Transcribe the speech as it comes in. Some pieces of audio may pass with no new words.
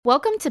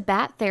Welcome to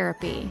Bat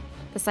Therapy,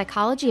 the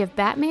psychology of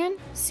Batman,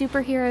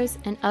 superheroes,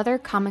 and other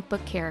comic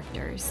book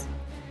characters.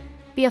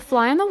 Be a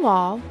fly on the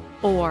wall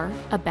or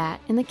a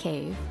bat in the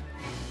cave,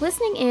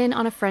 listening in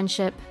on a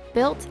friendship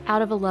built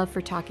out of a love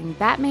for talking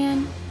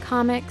Batman,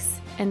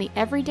 comics, and the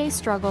everyday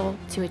struggle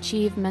to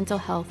achieve mental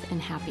health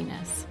and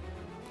happiness.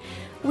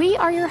 We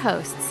are your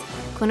hosts,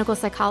 clinical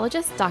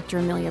psychologist Dr.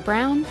 Amelia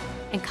Brown,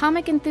 and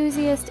comic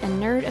enthusiast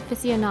and nerd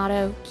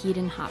aficionado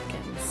Keaton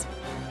Hopkins.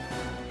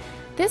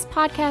 This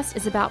podcast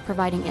is about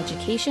providing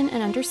education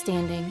and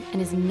understanding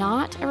and is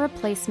not a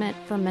replacement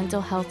for mental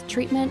health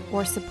treatment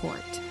or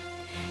support.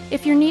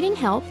 If you're needing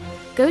help,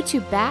 go to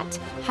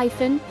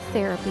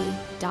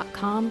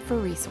bat-therapy.com for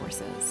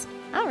resources.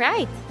 All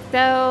right,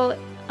 so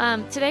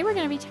today we're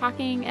going to be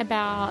talking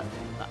about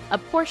a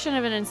portion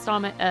of an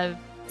installment of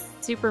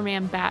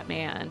Superman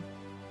Batman.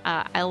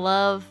 I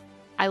love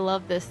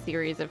this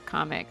series of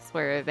comics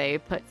where they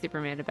put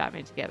Superman and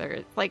Batman together.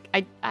 It's like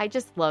I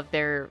just love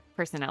their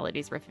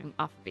personalities riffing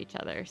off of each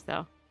other.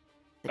 So,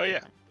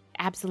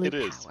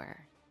 absolute power.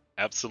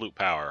 Absolute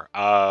power.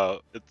 So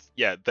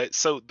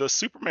the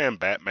Superman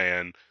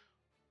Batman,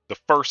 the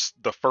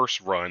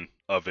first run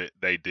of it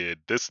they did.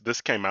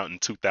 This came out in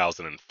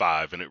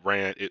 2005, and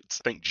I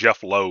think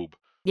Jeff Loeb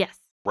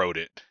wrote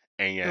it,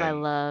 and who I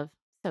love,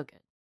 so good.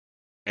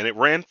 And it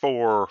ran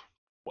for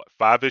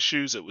 5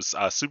 issues. It was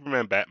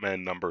Superman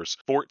Batman numbers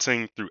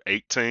 14 through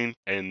 18,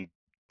 and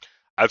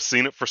I've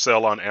seen it for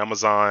sale on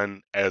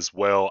Amazon as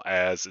well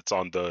as it's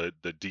on the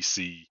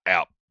DC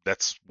app.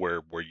 That's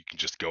where you can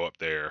just go up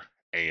there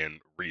and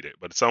read it.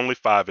 But it's only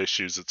 5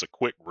 issues. It's a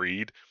quick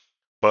read,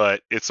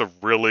 but it's a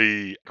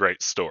really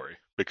great story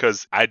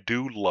because I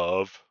do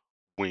love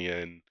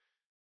when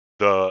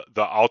the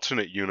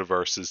alternate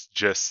universe is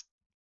just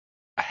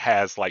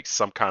has like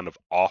some kind of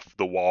off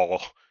the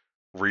wall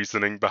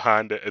reasoning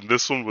behind it, and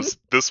this one's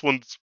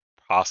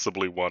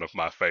possibly one of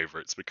my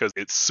favorites because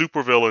it's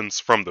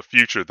supervillains from the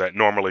future that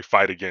normally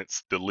fight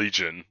against the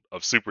Legion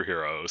of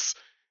superheroes,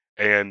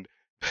 and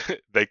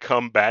they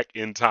come back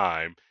in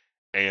time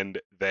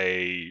and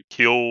they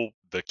kill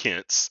the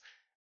Kents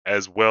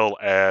as well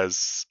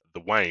as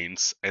the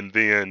Waynes, and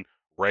then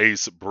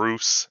raise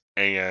Bruce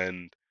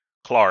and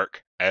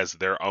Clark as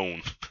their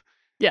own.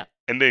 Yeah.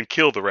 And then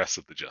kill the rest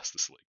of the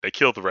Justice League. They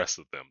kill the rest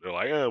of them. They're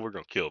like, we're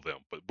going to kill them,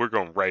 but we're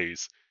going to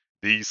raise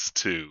these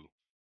two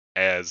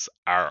as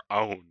our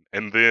own.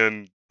 And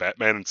then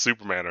Batman and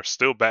Superman are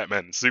still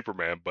Batman and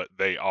Superman, but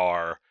they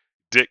are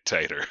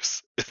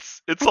dictators.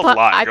 It's a lot going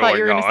on. I thought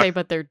you were going to say,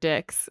 but they're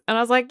dicks. And I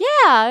was like,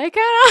 yeah, they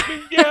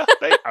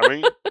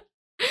kind of.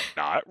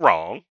 Not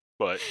wrong,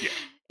 but yeah.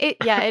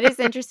 It is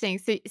interesting.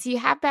 So you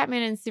have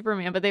Batman and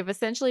Superman, but they've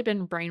essentially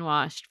been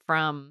brainwashed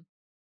from,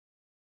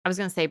 I was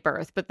going to say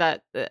birth, but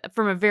that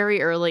from a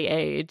very early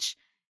age,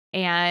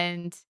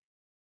 and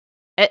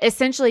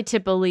essentially to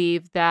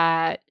believe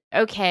that,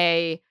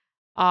 okay,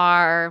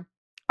 our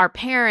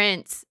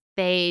parents,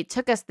 they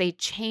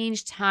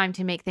changed time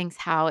to make things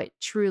how it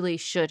truly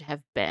should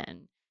have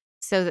been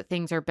so that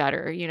things are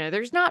better. You know,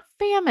 there's not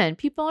famine.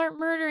 People aren't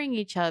murdering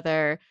each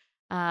other.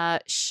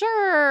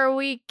 Sure,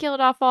 we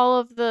killed off all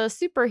of the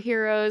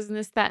superheroes and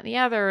this, that, and the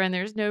other, and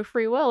there's no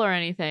free will or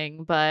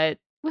anything, but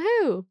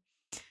woohoo.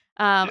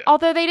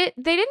 Although they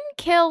didn't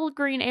kill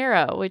Green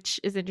Arrow, which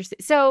is interesting.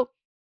 So,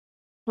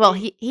 well,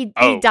 he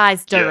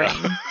dies during.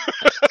 Yeah.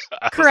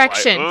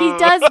 Correction, he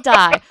does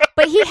die,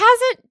 but he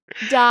hasn't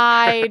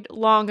died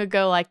long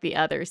ago like the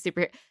other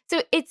superheroes.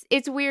 So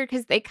it's weird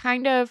because they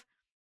kind of,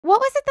 what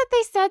was it that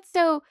they said?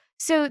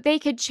 So they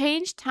could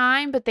change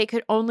time, but they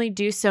could only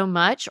do so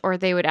much, or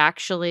they would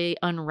actually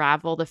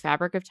unravel the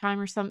fabric of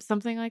time, or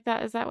something like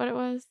that. Is that what it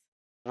was?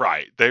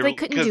 Right. They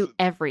couldn't do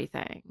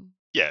everything.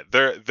 Yeah,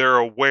 they're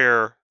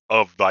aware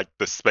of like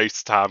the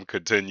space-time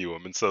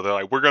continuum, and so they're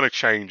like, we're gonna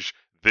change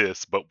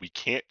this, but we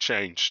can't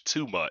change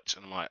too much.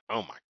 And I'm like,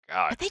 oh my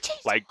god, But they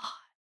changed like, a lot.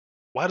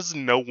 why does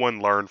no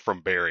one learn from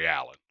Barry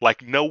Allen?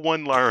 Like, no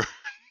one learns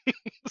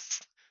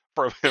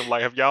from him.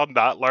 Like, have y'all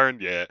not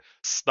learned yet?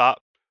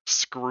 Stop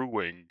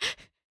screwing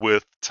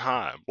with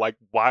time. Like,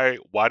 why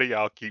do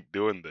y'all keep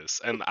doing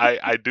this? And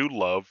I do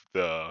love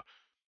the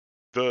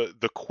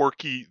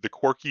quirky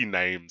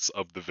names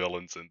of the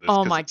villains in this.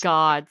 Oh my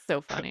god, so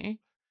funny.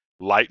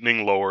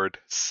 Lightning Lord,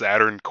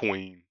 Saturn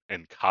Queen,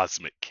 and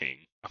Cosmic King.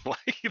 I'm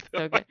like,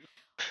 so good.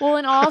 Well,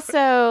 and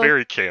also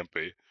very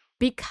campy.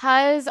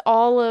 Because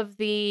all of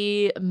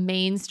the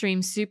mainstream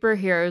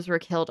superheroes were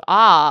killed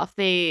off,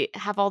 they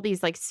have all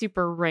these like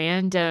super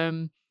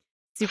random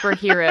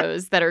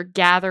superheroes that are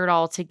gathered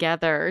all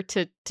together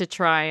to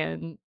try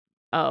and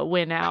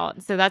win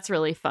out. So that's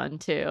really fun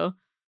too.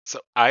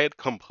 So I had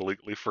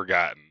completely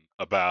forgotten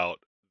about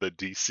the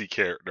DC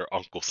character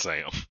Uncle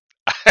Sam.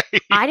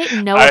 I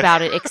didn't know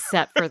about it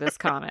except for this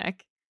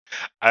comic.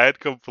 I had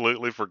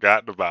completely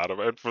forgotten about him.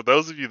 And for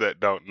those of you that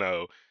don't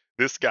know,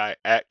 this guy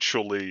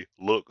actually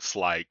looks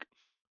like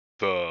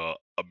the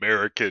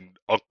American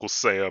Uncle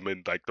Sam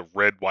in like the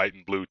red, white,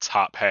 and blue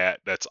top hat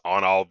that's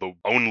on all the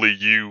Only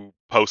You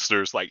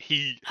posters. Like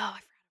he,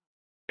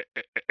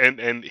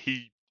 and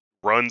he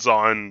runs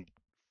on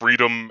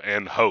freedom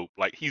and hope.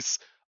 Like he's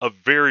a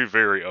very,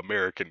 very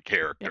American Yeah.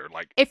 character.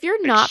 Like, If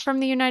you're not ex- from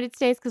the United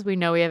States, because we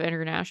know we have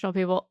international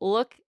people,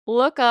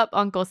 look up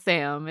Uncle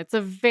Sam. It's a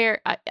very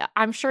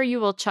I'm sure you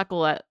will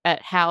chuckle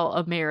at how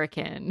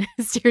American,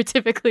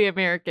 stereotypically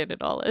American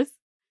it all is.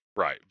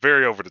 right,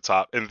 very over the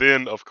top. And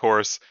then, of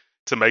course,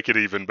 to make it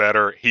even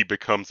better, he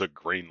becomes a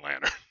Green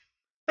Lantern.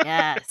 And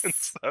Yes.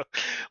 so,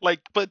 like,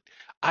 but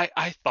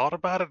I thought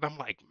about it, and I'm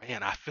like,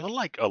 man, I feel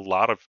like a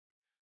lot of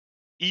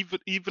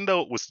even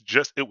though it was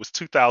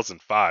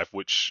 2005,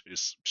 which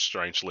is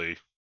strangely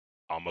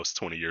almost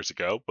 20 years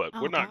ago, but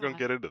we're Oh not going to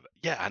God. get into that.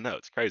 Yeah, I know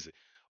it's crazy,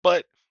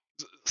 but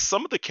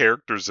some of the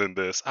characters in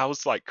this, I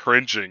was like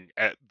cringing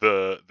at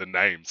the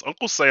names.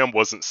 Uncle Sam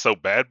wasn't so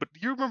bad, but do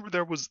you remember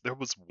there was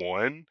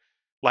one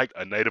like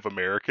a Native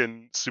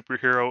American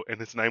superhero, and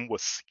his name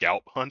was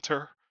Scalp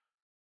Hunter,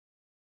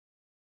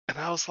 and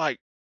I was like,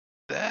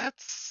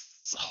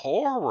 that's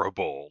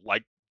horrible.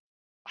 Like,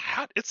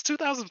 how it's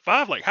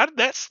 2005. Like, how did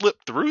that slip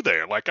through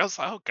there? Like, I was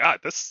like, oh god,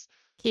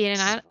 Keenan,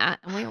 this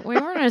is we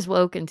weren't as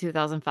woke in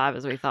 2005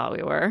 as we thought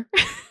we were.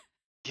 yeah,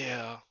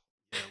 yeah.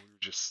 We were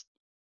just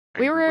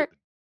We angry were with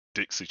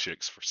the Dixie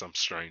Chicks for some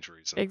strange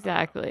reason. I don't know.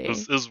 exactly. It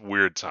was a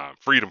weird time.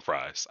 Freedom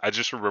fries. I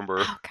just remember.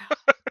 Oh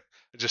God.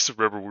 I just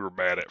remember we were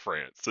mad at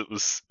France. It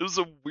was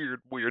a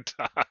weird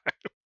time.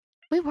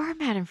 We were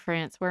mad in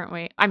France, weren't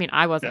we? I mean,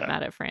 I wasn't Yeah,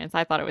 mad at France.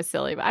 I thought it was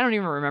silly, but I don't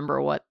even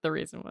remember what the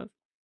reason was.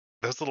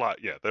 there's a lot.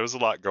 Yeah, there was a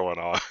lot going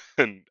on,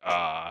 and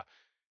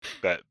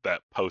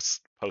that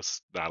post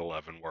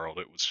 9/11 world.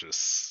 It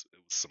was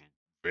some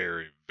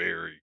very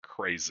very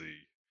crazy,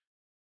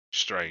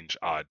 strange,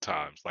 odd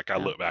times. Like I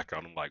Yeah. look back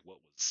on them, like what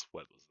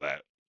was that? Yeah.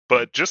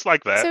 But just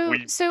like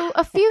that, So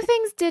a few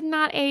things did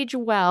not age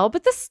well,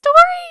 but the story,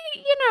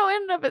 in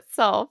and of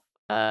itself,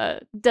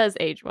 does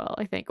age well,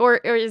 I think. Or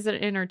is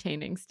it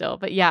entertaining still?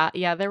 But yeah,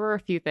 there were a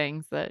few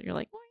things that you're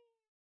like,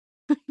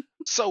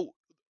 so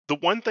the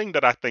one thing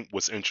that I think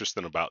was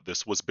interesting about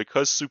this was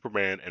because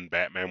Superman and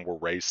Batman were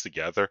raised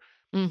together,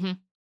 mm-hmm.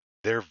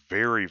 they're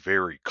very,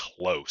 very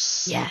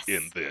close in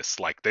Yes. this.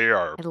 Like they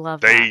are, I love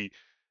that.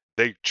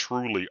 they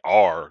truly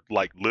are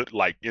like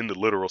in the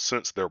literal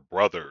sense, they're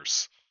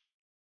brothers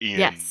in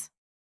Yes.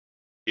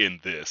 in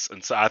this.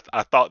 And so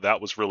I thought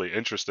that was really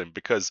interesting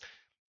because,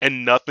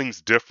 and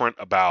nothing's different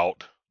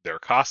about their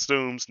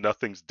costumes,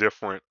 nothing's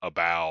different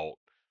about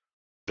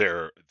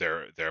their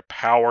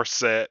power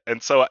set.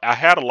 And so I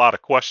had a lot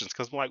of questions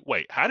because I'm like,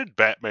 wait, how did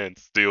Batman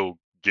still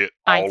get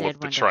I all of did the wonder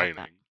about that.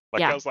 training?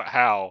 Like I Yeah. was like,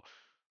 how?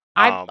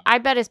 I Um, I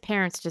bet his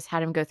parents just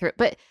had him go through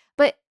it.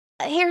 But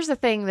here's the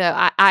thing though.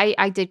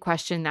 I did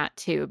question that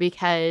too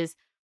because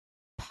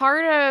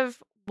part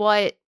of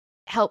what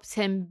helps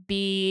him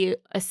be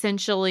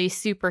essentially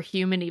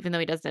superhuman, even though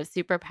he doesn't have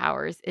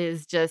superpowers,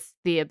 is just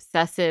the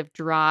obsessive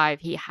drive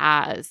he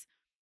has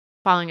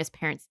following his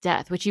parents'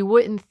 death, which you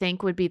wouldn't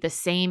think would be the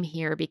same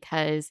here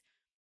because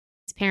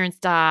his parents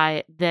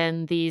die,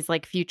 then these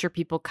like future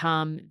people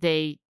come,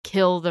 they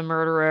kill the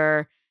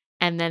murderer,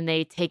 and then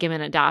they take him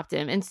and adopt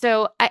him. And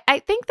so I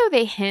think though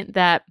they hint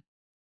that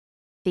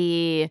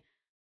the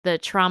the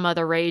trauma,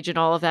 the rage, and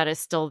all of that is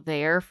still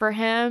there for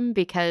him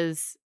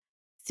because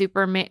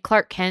Superman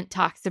Clark Kent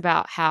talks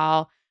about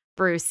how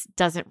Bruce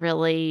doesn't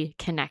really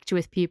connect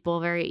with people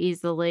very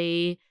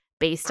easily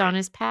based on right.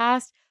 his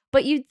past.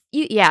 But you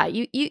yeah,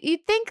 you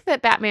think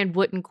that Batman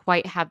wouldn't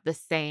quite have the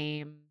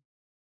same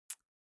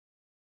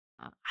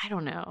I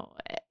don't know.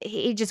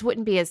 He just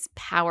wouldn't be as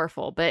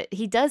powerful, but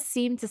he does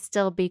seem to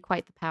still be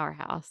quite the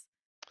powerhouse.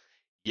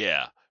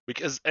 Yeah,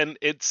 because and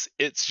it's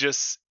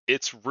just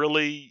it's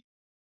really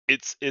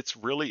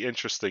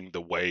interesting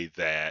the way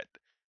that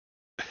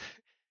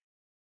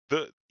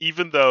the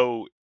even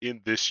though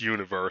in this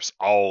universe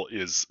all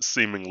is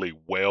seemingly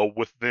well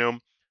with them,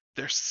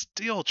 there's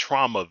still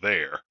trauma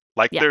there.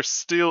 Like Yeah. there's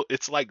still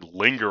it's like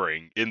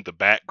lingering in the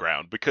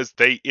background because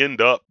they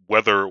end up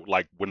whether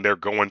like when they're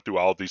going through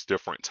all these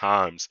different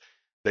times,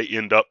 they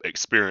end up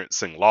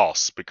experiencing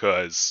loss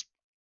because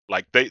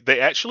like they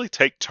actually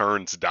take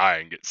turns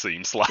dying, it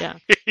seems like. Yeah.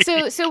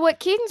 So what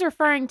Keaton's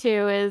referring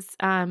to is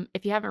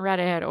if you haven't read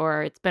it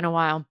or it's been a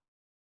while.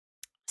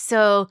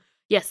 So,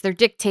 yes, they're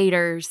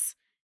dictators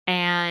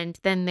and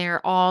then there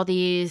are all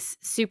these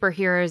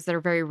superheroes that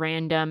are very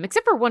random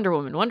except for Wonder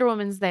Woman. Wonder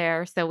Woman's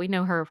there, so we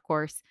know her of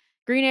course.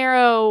 Green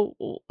Arrow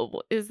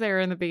is there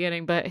in the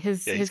beginning, but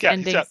his Yeah, he's his got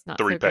he's got ending's not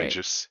three so great.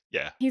 pages.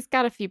 Yeah. He's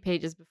got a few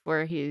pages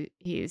before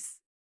he's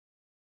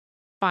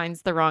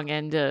finds the wrong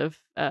end of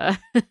Yeah.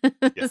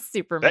 That heat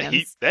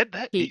Superman's that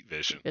heat heat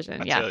vision,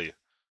 vision. I Yeah. tell you.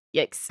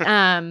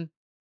 Yikes.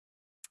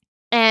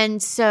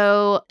 And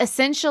so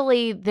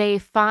essentially they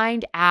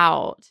find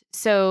out.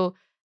 So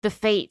the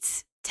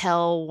fates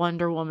tell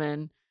Wonder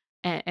Woman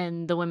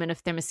and the women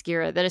of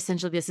Themyscira that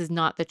essentially this is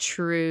not the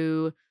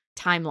true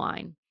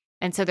timeline.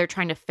 And so they're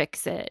trying to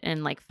fix it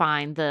and like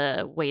find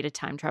the way to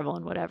time travel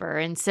and whatever.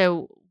 And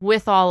so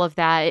with all of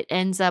that, it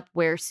ends up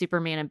where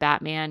Superman and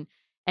Batman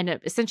end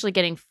up essentially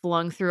getting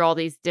flung through all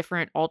these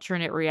different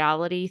alternate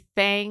reality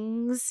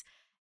things.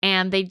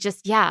 And they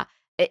just, yeah,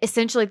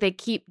 essentially they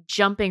keep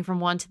jumping from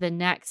one to the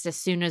next as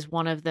soon as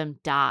one of them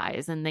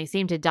dies, and they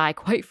seem to die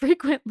quite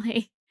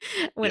frequently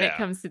when it Yeah.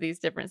 comes to these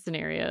different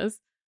scenarios.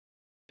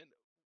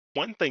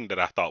 One thing that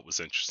I thought was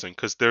interesting,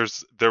 because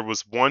there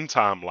was one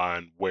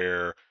timeline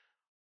where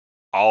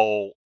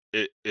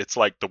it's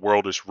like the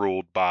world is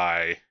ruled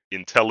by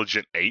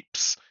intelligent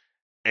apes,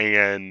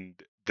 and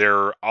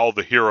they're all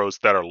the heroes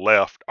that are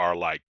left are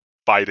like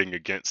fighting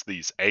against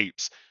these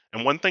apes.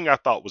 And one thing I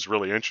thought was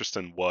really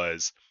interesting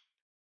was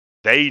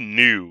they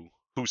knew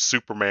who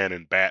Superman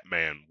and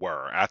Batman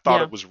were. Yeah. I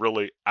thought it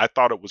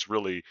was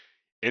really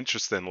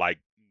interesting, like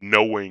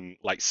knowing,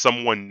 like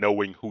someone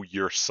knowing who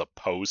you're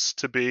supposed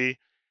to be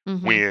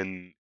Mhm.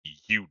 when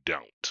you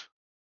don't.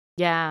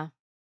 Yeah.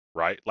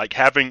 Right? Like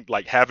having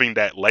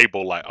that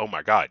label, like, oh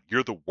my God,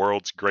 you're the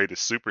world's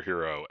greatest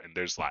superhero, and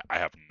there's like, I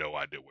have no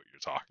idea what you're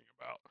talking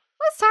about.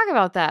 Let's talk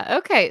about that.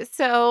 Okay,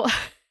 so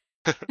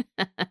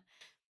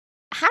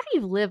how do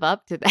you live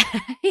up to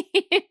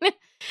that?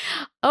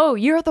 Oh,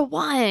 you're the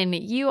one.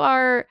 You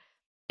are.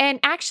 And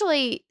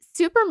actually,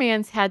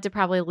 Superman's had to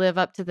probably live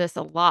up to this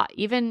a lot.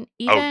 Even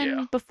Oh yeah.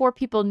 even before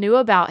people knew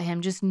about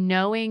him, just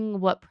knowing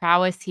what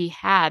prowess he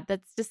had,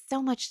 that's just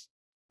so much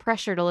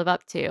pressure to live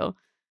up to.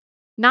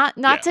 Not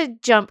Yeah. to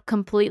jump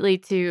completely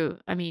to,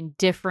 I mean,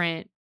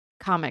 different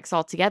comics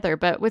altogether,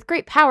 but with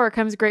great power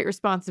comes great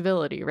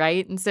responsibility,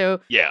 right? And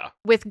so Yeah.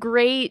 with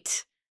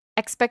great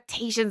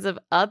expectations of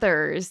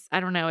others, I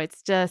don't know,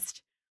 it's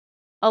just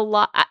a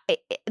lot.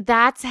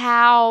 That's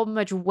how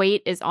much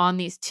weight is on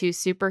these two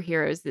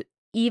superheroes, that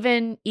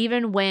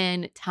even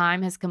when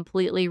time has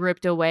completely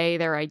ripped away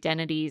their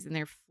identities and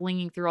they're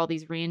flinging through all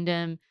these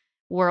random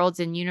worlds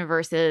and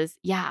universes,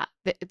 yeah,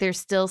 there's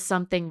still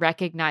something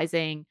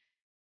recognizing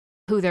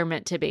who they're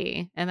meant to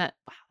be. And that,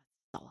 wow,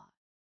 that's a lot.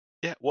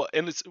 Yeah. Well,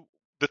 and it's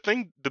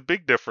the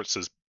big difference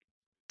is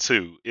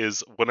too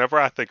is whenever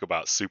I think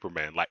about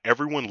Superman, like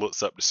everyone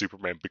looks up to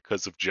Superman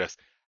because of just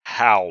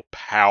how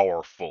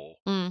powerful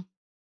Mm.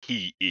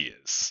 he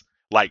is.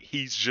 Like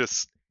he's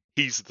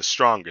the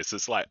strongest.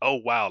 It's like, oh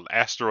wow, the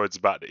asteroid's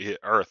about to hit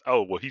Earth.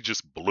 Oh well, he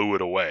just blew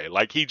it away.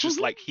 Like he just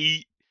like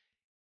he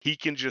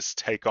can just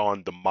take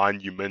on the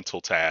monumental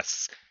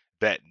tasks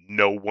that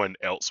no one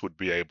else would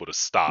be able to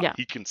stop. Yeah.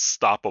 He can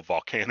stop a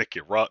volcanic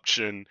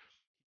eruption,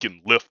 he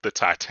can lift the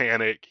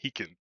Titanic, he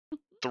can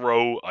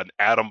throw an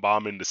atom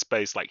bomb into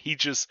space. Like he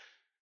just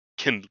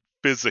can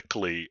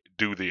physically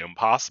do the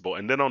impossible.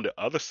 And then on the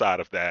other side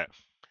of that,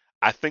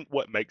 I think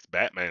what makes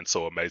Batman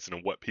so amazing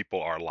and what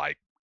people are like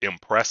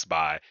impressed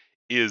by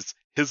is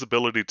his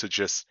ability to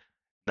just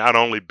not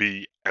only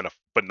be a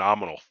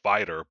phenomenal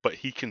fighter, but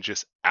he can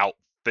just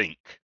outthink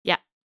Yeah.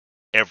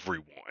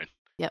 everyone.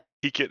 Yep.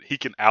 He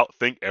can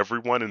outthink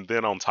everyone, and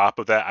then on top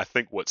of that, I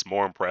think what's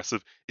more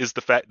impressive is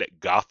the fact that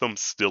Gotham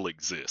still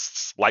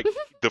exists. Like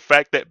the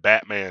fact that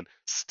Batman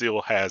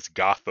still has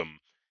Gotham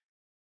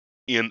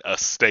in a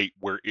state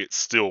where it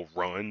still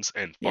runs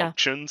and Yeah.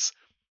 functions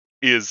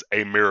is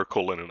a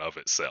miracle in and of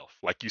itself.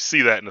 Like you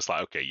see that and it's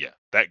like, okay, yeah,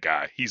 that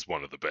guy, he's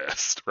one of the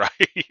best, right?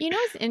 You know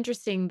what's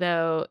interesting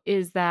though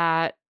is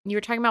that you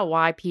were talking about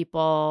why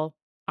people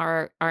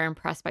are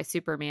impressed by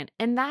Superman,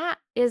 and that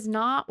is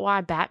not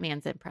why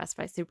Batman's impressed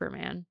by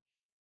Superman.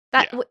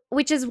 Yeah,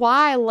 Which is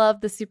why I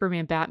love the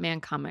Superman Batman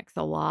comics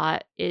a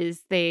lot.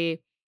 Is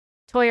they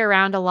toy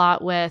around a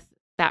lot with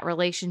that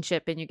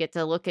relationship, and you get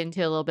to look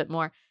into it a little bit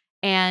more.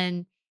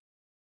 And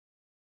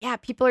yeah,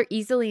 people are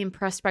easily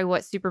impressed by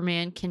what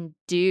Superman can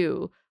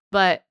do,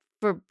 but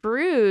for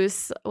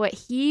Bruce, what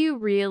he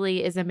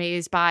really is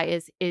amazed by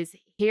is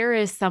here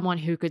is someone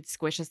who could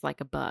squish us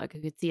like a bug, who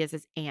could see us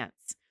as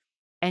ants,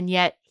 and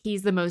yet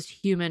he's the most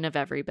human of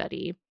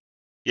everybody.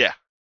 yeah.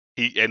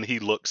 He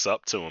looks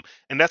up to him.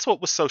 And that's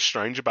what was so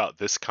strange about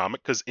this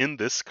comic, because in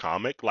this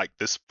comic, like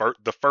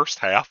the first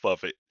half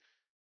of it,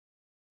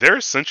 they're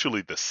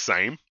essentially the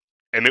same.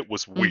 And it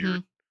was weird.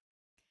 Mhm.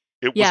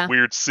 It was Yeah.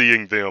 weird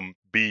seeing them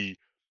be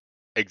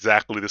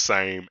exactly the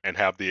same and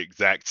have the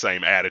exact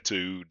same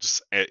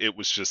attitudes. It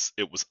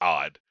was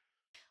odd.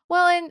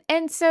 Well,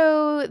 and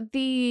so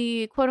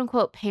the quote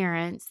unquote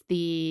parents,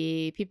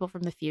 the people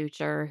from the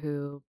future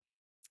who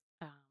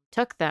um,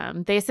 took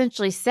them, they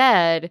essentially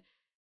said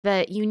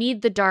that you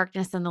need the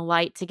darkness and the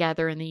light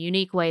together in the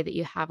unique way that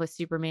you have with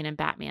Superman and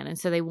Batman. And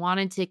so they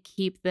wanted to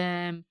keep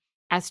them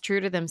as true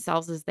to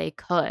themselves as they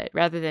could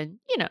rather than,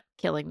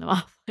 killing them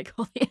off like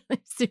all the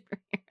other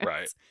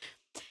Right. superheroes.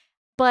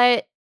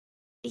 But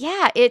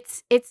yeah,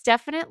 it's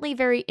definitely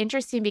very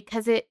interesting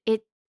because it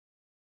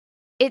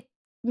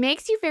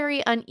makes you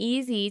very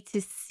uneasy to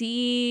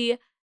see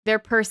their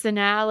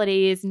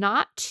personalities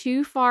not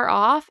too far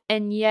off,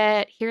 and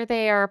yet here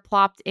they are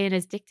plopped in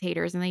as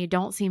dictators, and they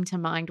don't seem to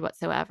mind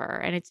whatsoever,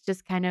 and it's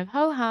just kind of,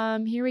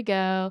 "Ho-hum, here we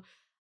go.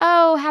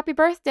 Oh, happy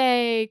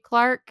birthday,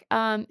 Clark.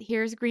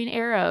 Here's Green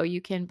Arrow. You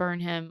can burn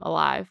him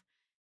alive.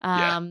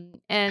 Yeah.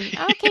 And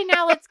okay,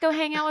 now let's go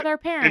hang out with our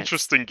parents."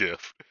 Interesting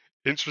gift.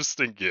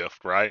 Interesting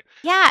gift, right?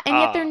 Yeah, and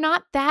yet they're Uh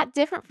not that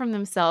different from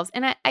themselves,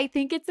 and I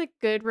think it's a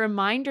good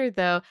reminder,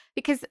 though,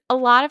 because a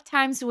lot of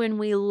times when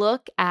we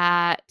look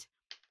at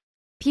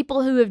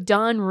people who have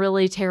done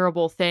really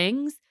terrible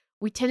things,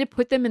 we tend to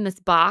put them in this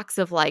box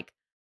of like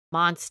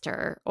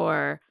monster,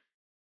 or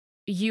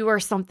you are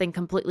something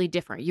completely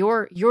different.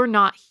 You're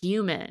not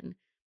human.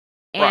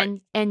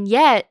 Right. And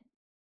yet,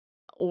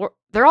 or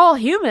they're all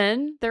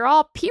human. They're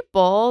all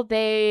people.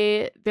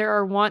 There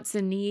are wants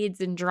and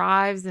needs and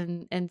drives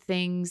and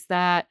things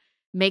that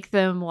make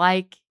them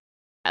like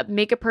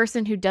make a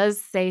person who does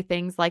say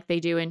things like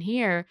they do in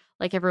here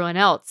like everyone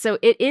else. So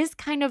it is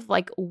kind of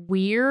like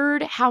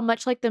weird how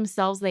much like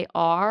themselves they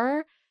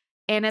are,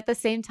 and at the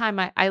same time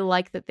I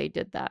like that they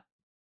did that.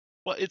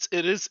 Well, it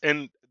is,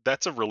 and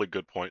that's a really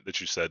good point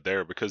that you said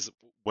there, because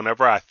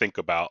whenever I think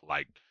about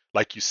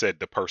like you said,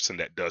 the person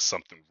that does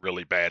something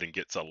really bad and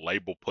gets a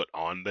label put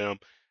on them,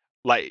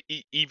 like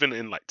even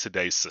in like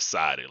today's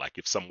society, like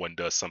if someone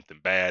does something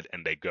bad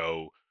and they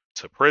go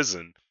to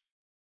prison,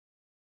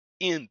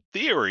 in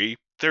theory,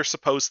 they're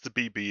supposed to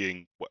be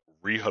being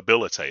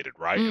rehabilitated,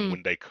 right? And Mm.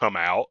 when they come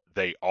out,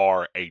 they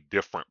are a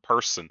different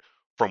person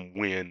from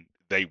when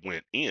they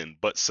went in.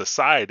 But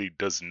society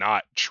does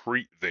not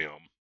treat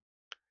them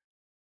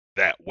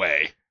that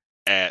way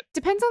at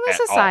Depends on the at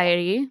all.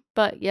 society,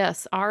 but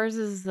yes, ours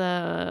is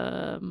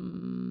not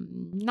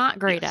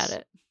great at Yes.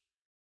 it.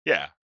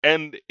 Yeah.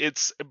 And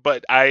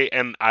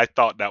I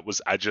thought that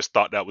was I just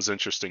thought that was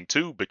interesting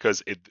too,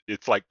 because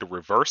it's like the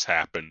reverse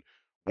happened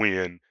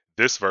when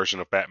this version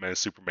of Batman and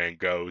Superman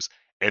goes,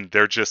 and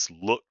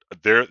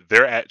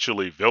they're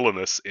actually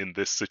villainous in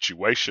this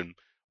situation,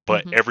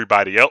 but Mhm.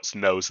 everybody else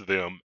knows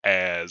them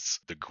as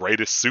the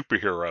greatest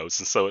superheroes,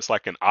 and so it's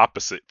like an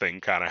opposite thing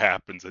kind of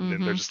happens, and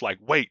then they're Mhm. just like,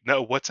 wait,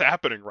 no, what's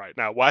happening right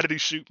now? Why did he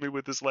shoot me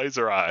with his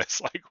laser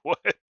eyes? Like,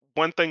 what?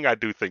 One thing I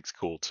do think's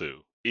cool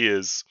too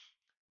is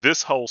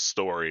this whole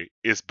story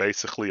is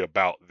basically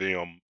about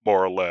them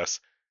more or less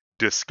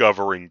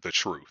discovering the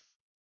truth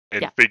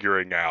and Yeah.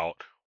 figuring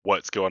out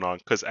what's going on,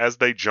 because as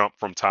they jump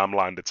from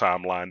timeline to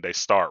timeline, they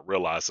start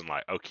realizing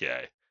like,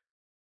 okay,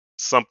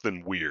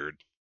 something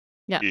weird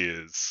Yeah.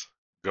 is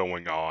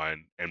going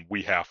on and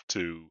we have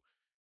to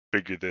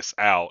figure this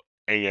out.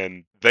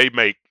 And they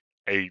make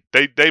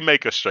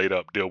a straight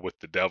up deal with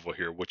the devil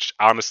here, which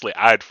honestly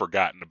I had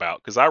forgotten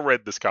about, because I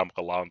read this comic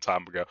a long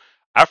time ago.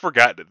 I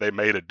forgot that they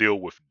made a deal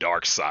with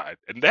Darkseid,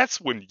 and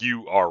that's when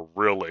you are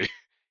really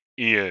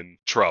in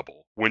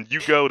trouble. When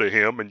you go to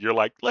him and you're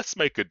like, "Let's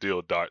make a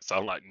deal, Darkseid."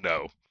 I'm like,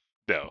 "No,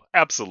 no,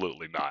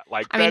 absolutely not."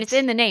 Like I mean, it's that's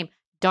in the name,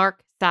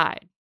 Dark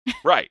Side.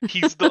 right.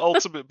 He's the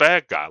ultimate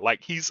bad guy.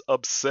 Like he's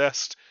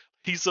obsessed.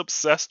 He's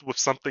obsessed with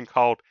something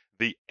called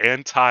the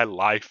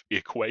anti-life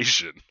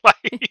equation.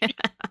 Like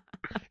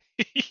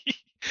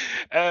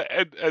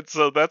and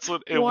so that's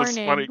what it was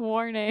Warning, funny,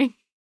 warning.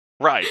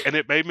 right? And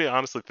it made me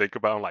honestly think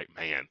about like,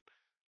 man,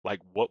 like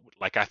what?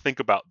 Like I think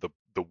about the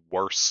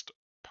worst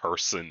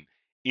person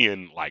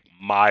in like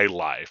my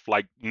life,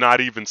 like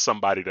not even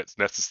somebody that's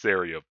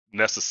necessarily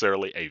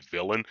a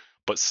villain,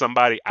 but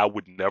somebody I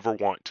would never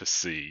want to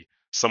see,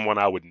 someone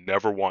I would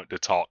never want to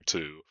talk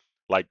to.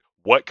 Like,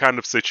 what kind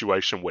of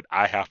situation would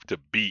I have to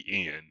be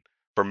in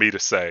for me to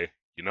say,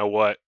 you know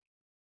what,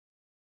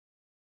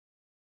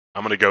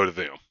 I'm gonna go to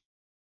them?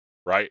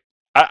 Right?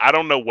 I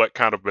don't know what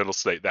kind of mental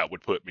state that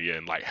would put me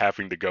in, like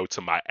having to go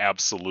to my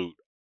absolute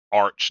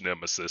arch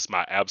nemesis,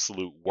 my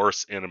absolute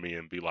worst enemy,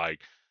 and be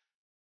like,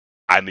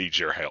 I need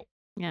your help.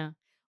 Yeah.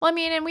 Well, I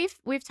mean, and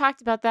we've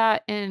talked about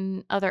that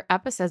in other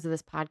episodes of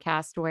this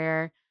podcast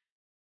where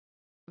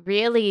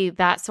really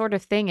that sort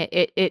of thing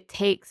it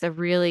takes a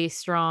really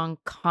strong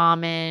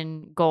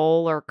common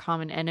goal or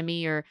common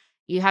enemy, or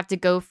you have to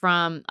go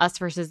from us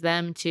versus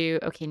them to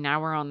okay,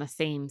 now we're on the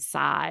same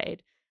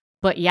side.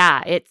 But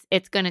yeah,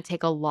 it's going to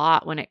take a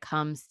lot when it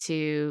comes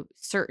to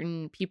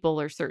certain people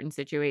or certain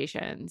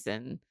situations,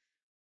 and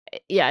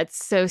yeah,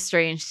 it's so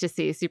strange to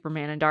see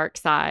Superman and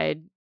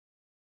Darkseid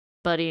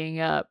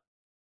buddying up.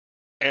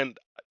 And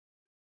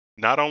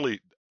not only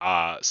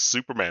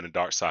Superman and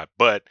Darkseid,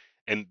 but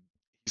and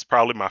he's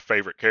probably my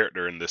favorite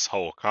character in this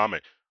whole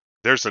comic.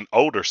 There's an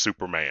older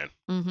Superman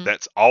Mhm.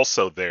 that's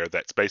also there,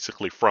 that's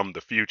basically from the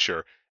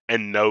future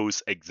and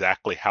knows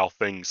exactly how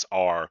things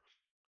are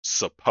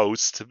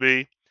supposed to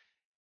be.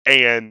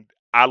 And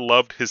I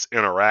loved his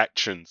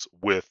interactions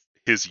with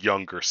his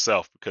younger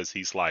self, because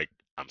he's like,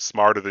 I'm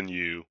smarter than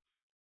you,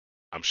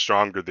 I'm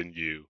stronger than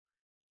you.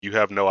 You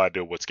have no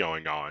idea what's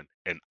going on,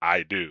 and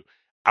I do.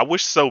 I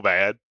wish so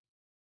bad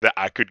that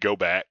I could go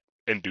back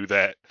and do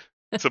that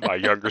to my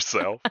younger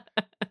self.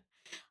 I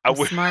I'm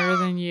would, smarter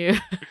than you.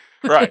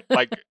 right?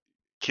 Like,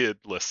 kid,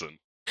 listen,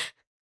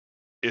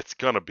 it's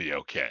gonna be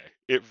okay.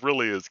 It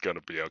really is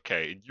gonna be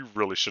okay, and you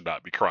really should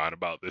not be crying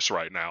about this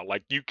right now.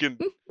 Like, you can,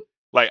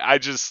 like, I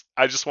just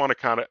want to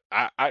kind of,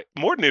 I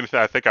more than anything,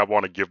 I think I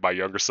want to give my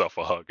younger self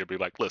a hug and be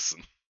like,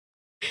 listen,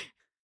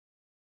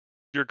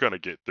 you're gonna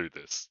get through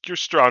this. You're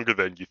stronger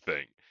than you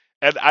think.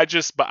 And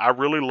but I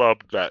really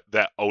loved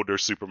that older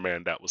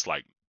Superman that was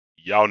like,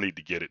 y'all need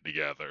to get it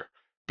together,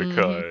 Mhm.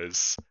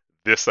 because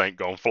this ain't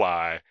gonna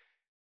fly.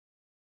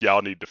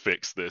 Y'all need to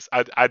fix this.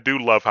 I do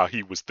love how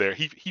he was there.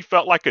 He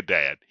felt like a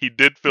dad. He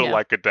did feel Yeah.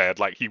 like a dad.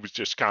 Like he was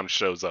just kind of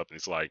shows up and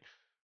he's like,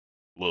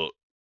 look,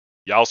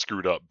 y'all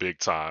screwed up big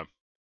time,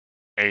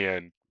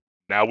 and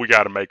now we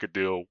got to make a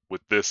deal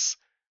with Yeah.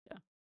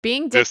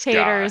 Being this guy.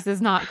 dictators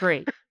is not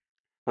great.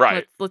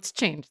 Right, Let's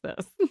change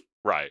this.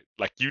 right.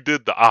 Like you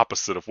did the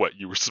opposite of what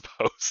you were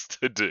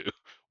supposed to do.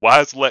 Why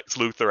is Lex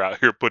Luthor out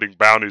here putting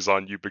bounties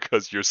on you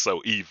because you're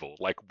so evil?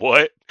 Like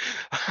what?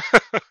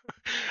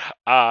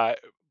 uh,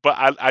 but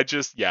I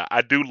just yeah,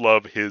 I do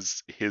love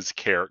his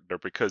character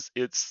because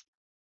it's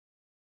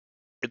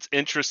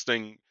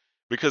interesting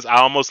because I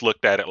almost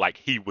looked at it like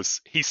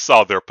he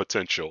saw their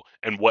potential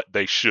and what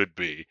they should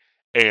be,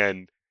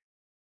 and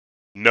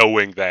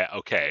knowing that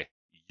okay,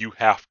 you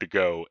have to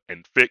go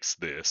and fix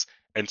this,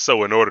 and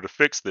so in order to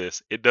fix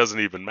this, it doesn't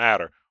even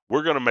matter.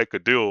 We're going to make a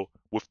deal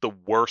with the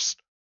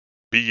worst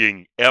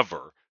being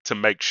ever to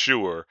make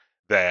sure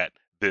that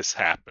this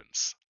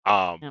happens.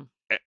 Yeah.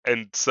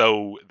 And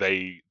so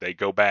they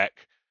go back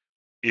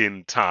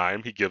in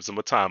time. He gives them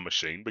a time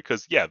machine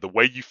because yeah, the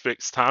way you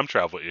fix time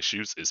travel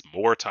issues is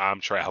more time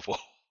travel.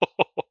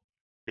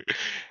 That's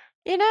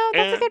a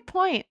And good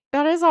point.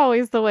 That is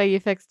always the way you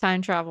fix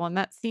time travel, and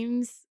that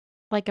seems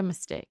like a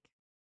mistake.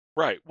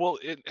 right, well,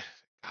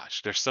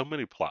 gosh, there's so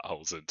many plot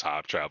holes in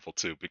time travel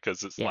too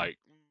because it's Yeah. like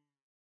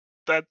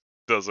that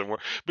doesn't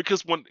work.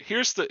 Because when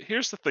here's the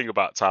thing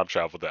about time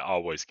travel that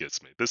always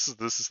gets me. This is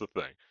the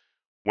thing.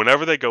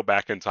 Whenever they go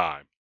back in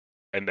time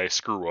and they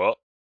screw up,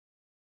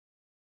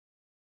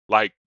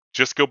 like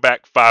just go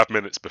back 5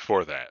 minutes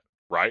before that,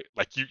 right?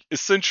 Like you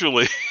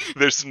essentially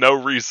there's no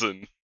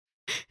reason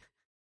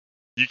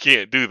you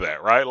can't do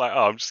that, right? Like,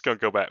 oh, I'm just gonna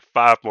go back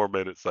 5 more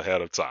minutes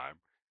ahead of time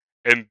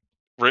and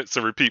rinse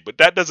and repeat. But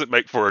that doesn't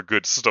make for a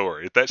good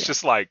story. That's Yeah.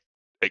 just like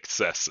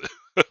excessive.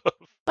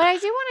 But I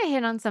do want to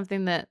hit on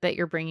something that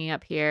you're bringing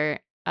up here,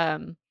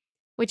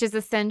 which is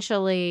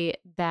essentially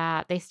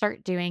that they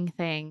start doing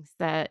things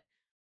that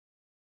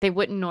they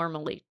wouldn't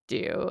normally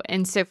do.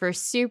 And so for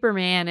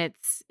Superman,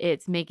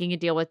 it's making a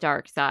deal with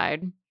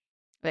Darkseid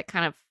that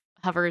kind of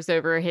hovers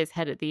over his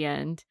head at the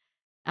end.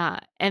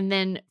 And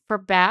then for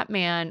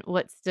Batman,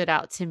 what stood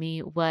out to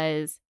me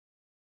was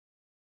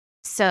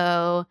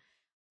so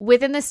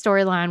within the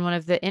storyline, one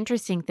of the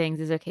interesting things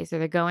is okay, so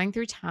they're going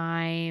through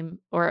time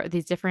or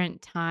these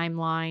different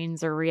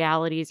timelines or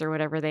realities or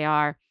whatever they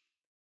are.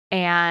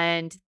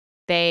 And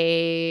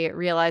they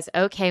realize,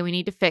 okay, we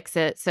need to fix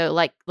it. So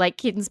like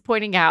Keaton's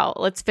pointing out,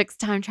 let's fix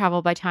time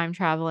travel by time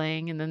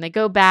traveling. And then they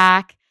go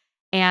back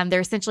and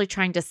they're essentially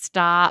trying to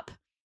stop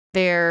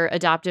their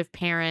adoptive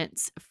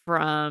parents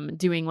from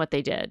doing what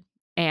they did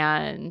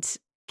and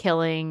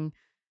killing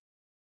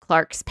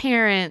Clark's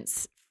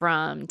parents,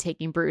 from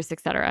taking Bruce,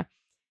 etc.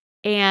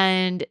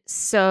 And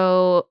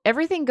so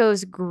everything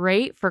goes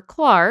great for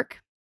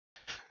Clark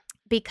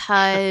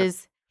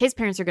because his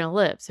parents are going to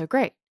live. So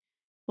great.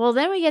 Well,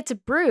 then we get to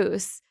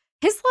Bruce.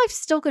 His life's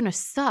still going to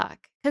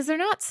suck because they're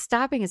not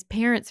stopping his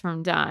parents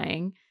from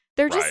dying.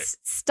 They're Right.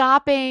 just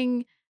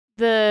stopping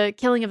the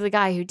killing of the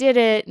guy who did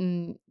it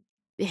and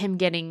him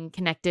getting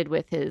connected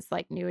with his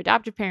like new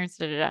adoptive parents.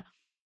 Da, da, da.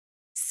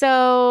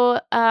 So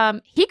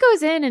he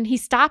goes in and he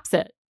stops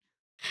it.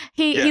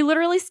 Yeah. He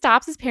literally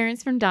stops his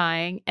parents from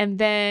dying, and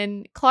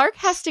then Clark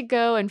has to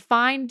go and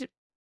find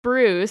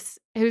Bruce,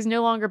 who's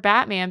no longer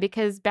Batman,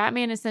 because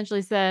Batman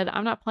essentially said,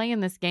 "I'm not playing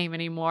this game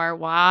anymore.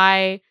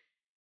 Why?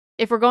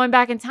 If we're going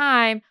back in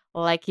time,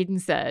 like Keaton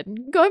said,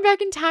 going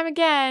back in time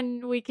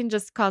again, we can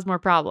just cause more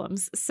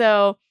problems."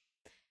 So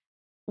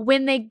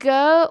when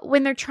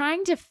they're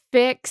trying to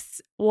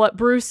fix what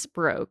Bruce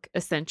broke,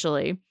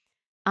 essentially,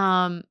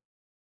 um,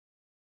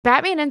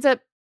 Batman ends up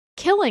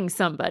killing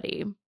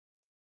somebody,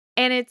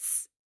 and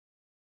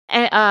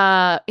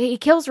he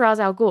kills Ra's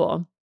al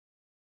Ghul.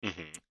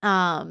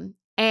 Hmm.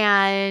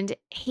 And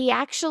he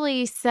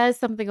actually says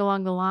something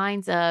along the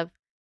lines of,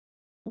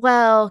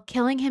 well,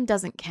 killing him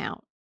doesn't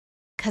count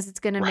because it's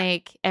going to Right.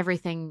 make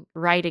everything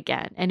right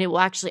again. And it will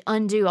actually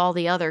undo all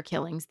the other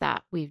killings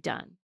that we've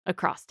done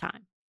across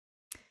time.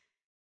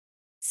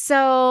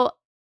 So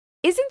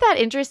isn't that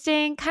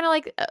interesting? Kind of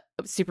like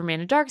Superman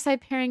and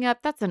Darkseid pairing up.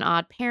 That's an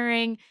odd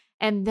pairing.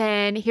 And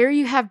then here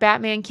you have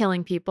Batman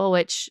killing people,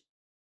 which,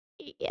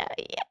 yeah,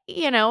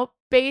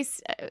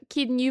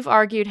 Keaton, you've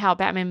argued how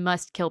Batman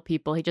must kill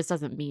people. He just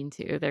doesn't mean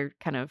to. They're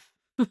kind of,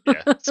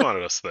 Yeah. It's one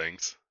of those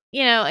things.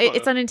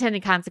 it's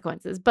unintended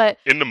consequences. But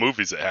In the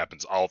movies, it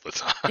happens all the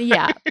time.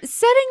 yeah,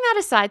 setting that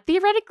aside,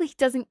 theoretically, he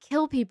doesn't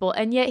kill people.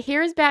 And yet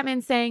here's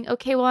Batman saying,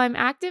 okay, well, I'm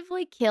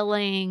actively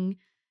killing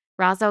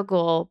Ra's al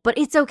Ghul, but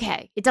it's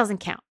okay. It doesn't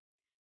count.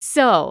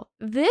 So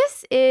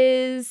this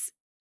is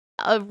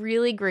a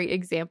really great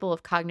example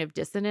of cognitive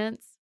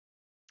dissonance.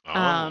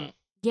 Oh.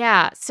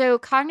 Yeah. So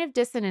cognitive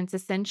dissonance,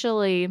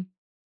 essentially,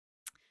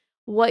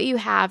 what you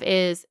have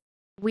is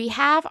we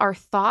have our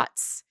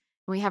thoughts,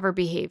 and we have our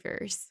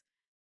behaviors.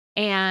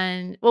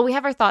 And well, we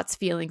have our thoughts,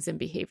 feelings, and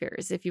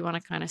behaviors, if you want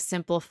to kind of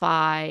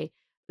simplify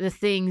the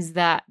things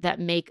that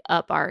make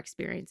up our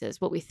experiences,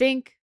 what we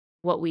think,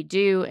 what we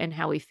do, and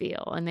how we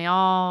feel. And they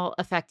all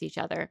affect each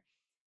other.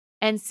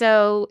 And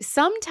so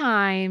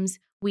sometimes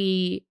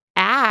we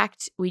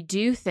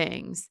do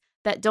things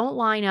that don't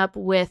line up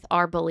with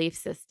our belief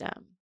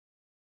system.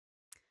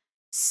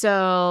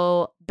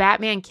 So,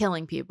 Batman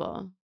killing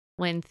people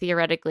when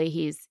theoretically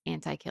he's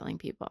anti-killing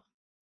people.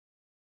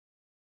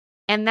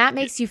 And that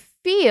Yeah. makes you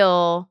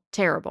feel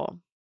terrible.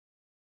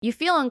 You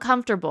feel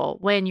uncomfortable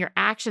when your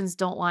actions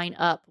don't line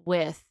up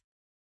with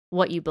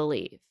what you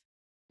believe.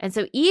 And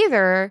so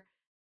either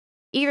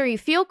you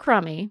feel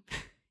crummy,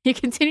 you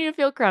continue to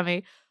feel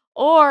crummy,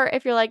 or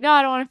if you're like, no,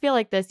 I don't want to feel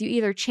like this, you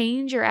either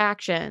change your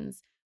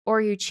actions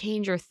or you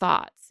change your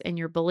thoughts and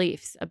your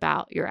beliefs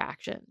about your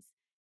actions.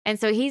 And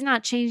so he's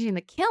not changing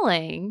the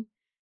killing.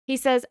 He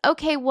says,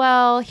 okay,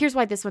 well, here's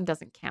why this one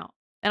doesn't count.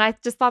 And I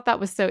just thought that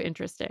was so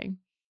interesting.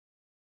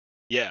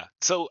 Yeah.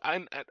 So all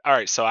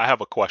right. So I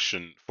have a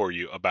question for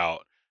you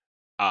about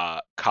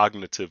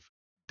cognitive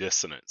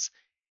dissonance.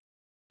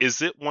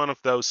 Is it one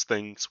of those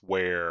things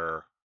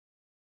where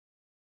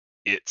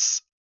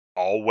it's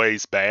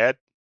always bad,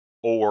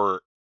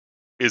 or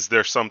is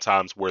there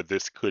sometimes where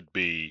this could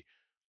be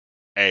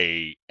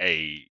a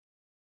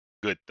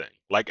good thing?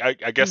 Like I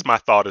Mm. guess my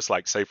thought is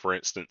like, say for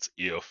instance,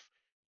 if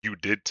you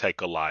did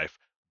take a life,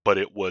 but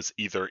it was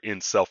either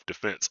in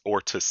self-defense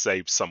or to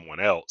save someone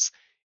else,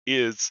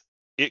 is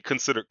it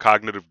considered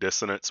cognitive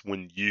dissonance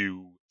when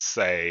you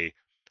say,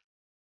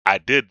 I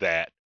did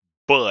that,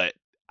 but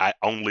I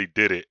only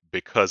did it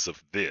because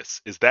of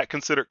this? Is that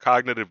considered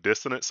cognitive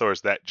dissonance, or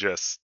is that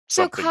just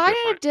So something cognitive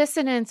different?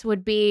 dissonance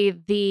would be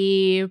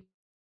the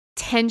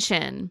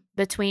tension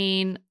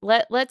between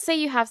let's say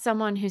you have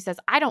someone who says,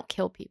 I don't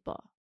kill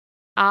people.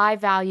 I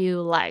value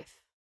life.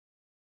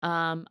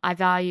 I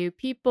value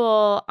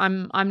people.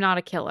 I'm not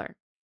a killer.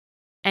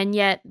 And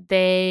yet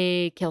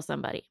they kill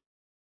somebody.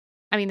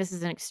 I mean, this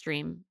is an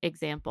extreme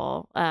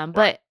example. Right.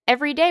 But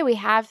every day we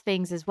have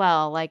things as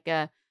well, like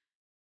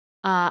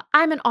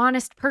I'm an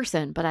honest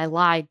person, but I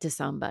lied to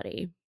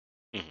somebody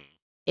Hmm.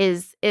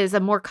 is a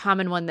more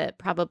common one that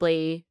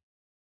probably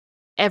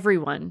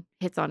everyone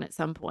hits on at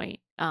some point.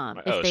 Like,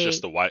 If oh, it's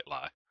just they a white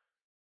lie.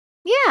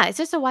 Yeah, it's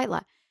just a white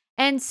lie.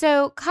 And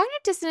so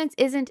cognitive dissonance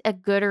isn't a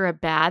good or a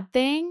bad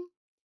thing.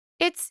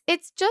 It's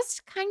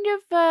just kind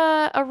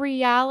of a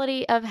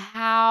reality of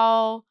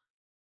how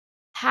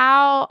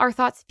our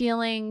thoughts,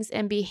 feelings,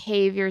 and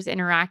behaviors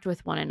interact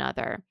with one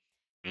another.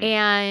 Mm,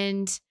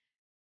 And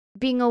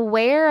being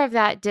aware of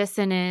that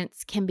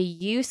dissonance can be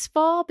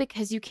useful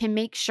because you can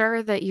make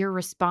sure that you're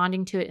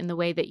responding to it in the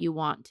way that you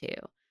want to.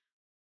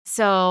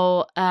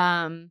 So,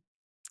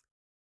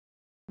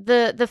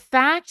 the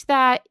fact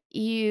that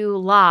you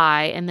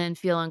lie and then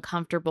feel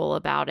uncomfortable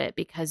about it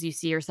because you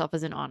see yourself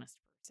as an honest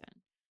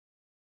person,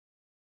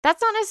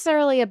 that's not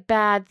necessarily a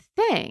bad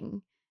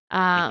thing. mhm,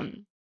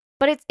 Um,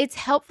 but it's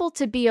helpful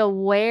to be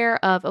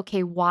aware of,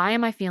 okay, why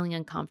am I feeling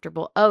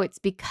uncomfortable? Oh, it's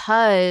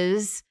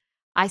because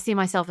I see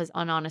myself as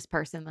an honest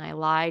person and I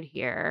lied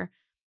here.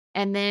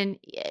 And then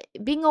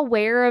being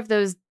aware of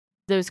those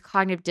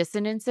cognitive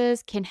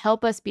dissonances can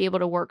help us be able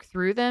to work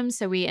through them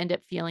so we end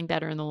up feeling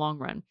better in the long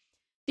run.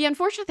 The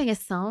unfortunate thing is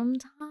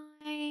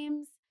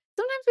sometimes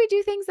we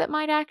do things that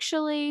might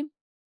actually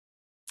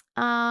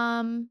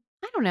I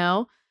don't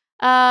know,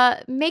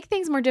 make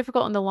things more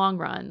difficult in the long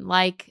run.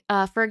 Like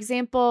for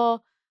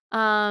example,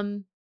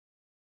 um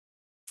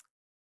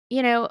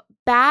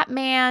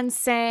Batman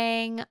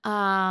saying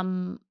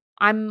I'm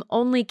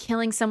only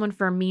killing someone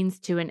for a means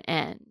to an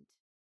end.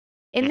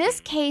 In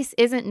this mhm, case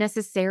isn't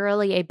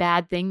necessarily a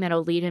bad thing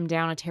that'll lead him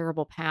down a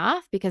terrible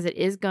path because it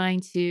is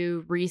going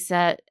to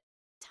reset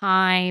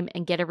time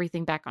and get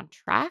everything back on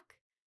track.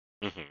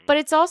 mhm. But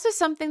it's also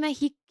something that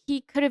he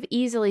could have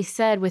easily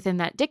said within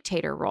that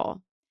dictator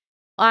role.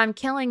 I'm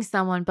killing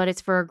someone, but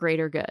it's for a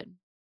greater good.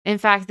 In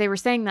fact, they were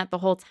saying that the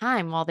whole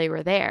time while they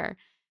were there.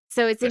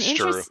 So it's an That's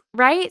true. interest,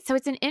 right? So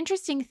it's an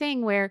interesting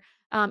thing where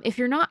if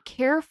you're not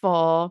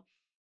careful,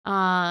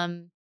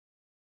 um,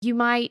 you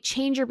might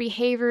change your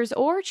behaviors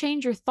or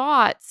change your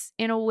thoughts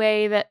in a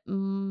way that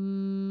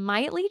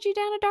might lead you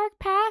down a dark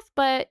path,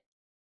 but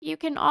you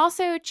can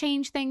also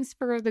change things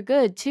for the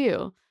good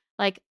too.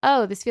 Like,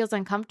 oh, this feels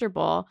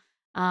uncomfortable.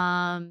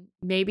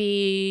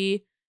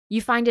 Maybe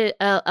you find it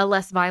a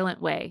less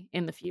violent way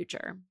in the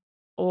future.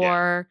 Yeah.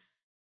 Or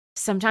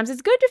sometimes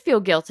it's good to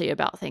feel guilty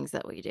about things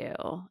that we do,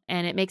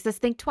 and it makes us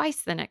think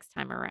twice the next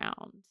time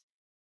around.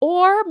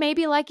 Or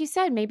maybe, like you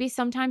said, maybe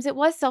sometimes it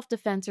was self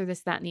defense or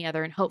this, that, and the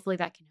other, and hopefully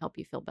that can help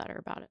you feel better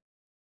about it.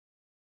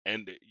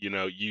 And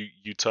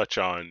you touch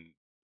on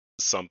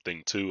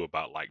something too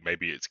about like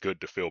maybe it's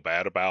good to feel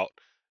bad about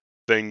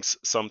things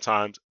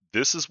sometimes.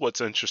 This is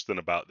what's interesting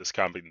about this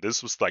comic.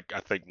 This was like I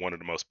think one of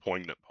the most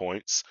poignant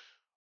points.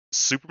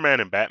 Superman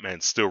and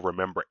Batman still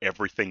remember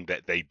everything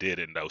that they did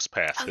in those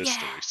past Oh, yeah.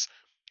 histories,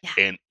 Yeah.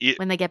 and it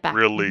When they get back.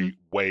 really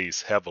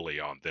weighs heavily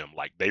on them.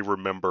 Like they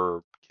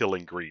remember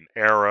killing Green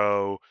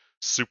Arrow.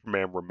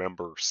 Superman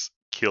remembers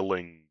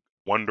killing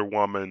Wonder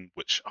Woman,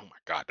 which oh my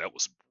god, that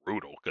was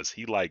brutal because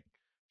he like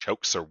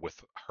chokes her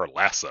with her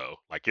lasso.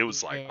 Like it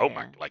was like, oh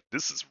my, Yeah. like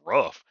this is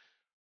rough.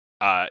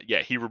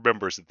 Yeah, he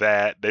remembers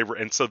that.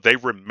 And so they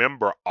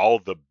remember all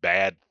the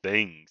bad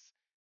things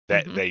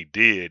that Mhm. they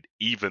did,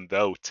 even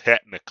though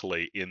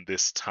technically in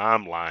this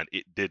timeline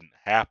it didn't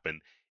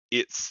happen,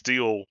 it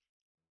still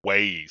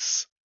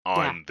weighs Yeah.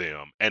 on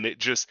them. And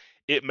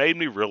it made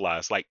me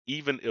realize, like,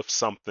 even if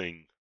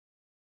something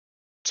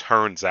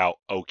turns out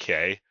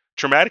okay,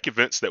 traumatic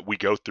events that we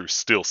go through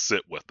still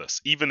sit with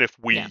us. Even if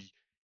Yeah. we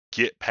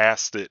get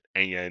past it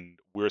and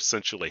we're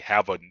essentially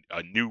have a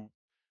new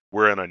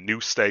we're in a new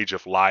stage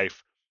of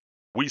life,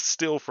 we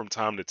still from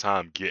time to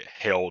time get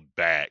held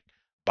back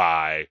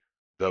by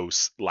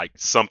those, like,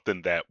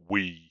 something that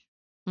we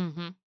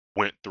Mhm.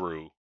 went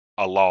through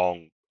a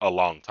long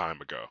time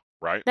ago,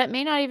 right? That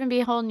may not even be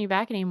holding you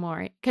back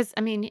anymore. Because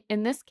I mean,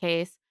 in this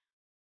case,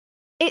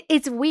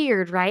 it's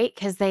weird, right?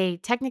 Because they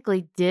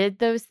technically did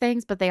those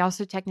things, but they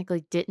also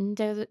technically didn't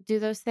do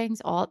those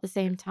things all at the Yeah.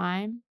 same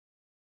time,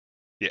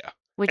 Yeah.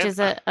 which And is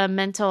a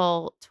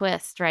mental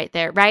twist right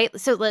there, right?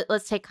 So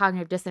let's take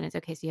cognitive dissonance.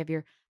 Okay, so you have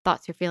your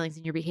thoughts, your feelings,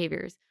 and your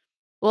behaviors.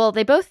 Well,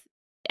 they both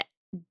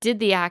did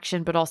the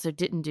action, but also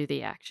didn't do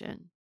the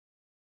action.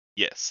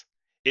 yes.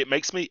 It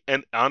makes me,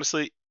 and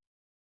honestly,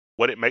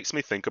 what it makes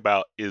me think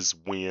about is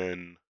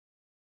when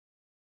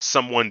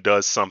someone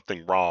does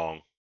something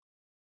wrong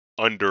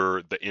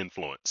under the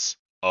influence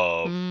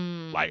of,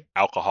 Mm, like,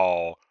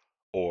 alcohol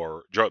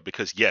or drug,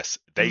 because yes,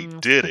 that's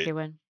a tricky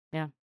one.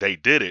 Yeah. they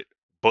did it,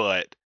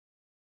 but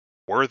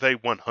were they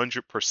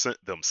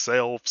 100%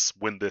 themselves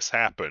when this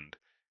happened?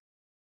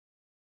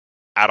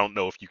 I don't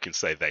know if you can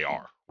say they Yeah.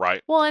 are,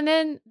 right? Well, and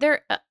then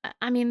there,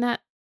 I mean,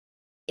 that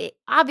it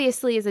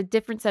obviously is a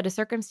different set of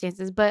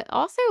circumstances, but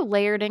also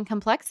layered in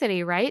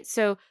complexity, right?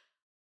 So,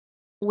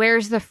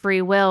 where's the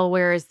free will?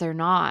 Where is there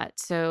not?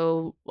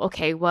 So,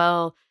 okay,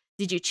 well,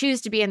 did you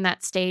choose to be in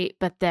that state?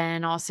 But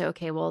then also,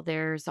 okay, well,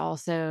 there's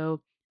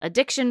also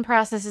addiction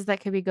processes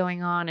that could be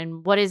going on,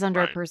 and what is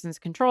under a Right. person's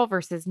control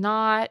versus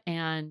not.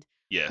 And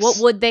what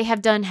Yes. would they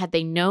have done had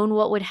they known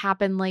what would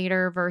happen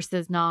later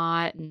versus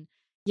not? And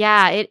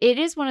yeah, it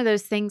is one of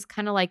those things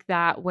kind of like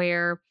that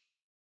where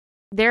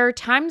there are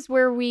times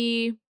where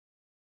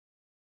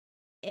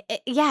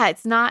yeah,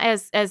 it's not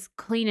as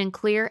clean and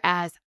clear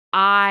as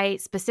I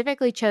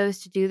specifically chose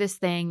to do this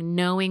thing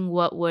knowing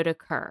what would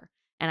occur,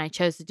 and I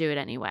chose to do it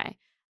anyway.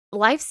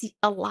 Life's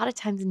a lot of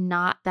times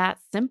not that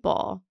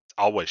simple.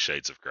 Always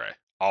shades of gray.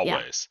 Yeah.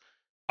 Always.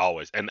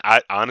 Always. And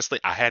I honestly,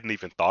 I hadn't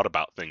even thought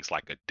about things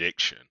like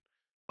addiction,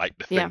 like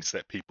the Yeah. things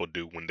that people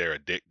do when they're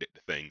addicted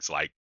to things,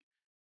 like,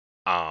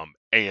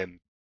 and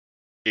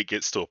it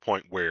gets to a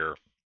point where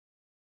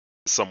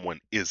someone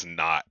is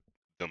not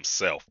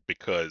themselves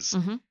because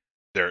Mhm.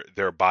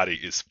 their body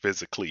is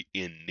physically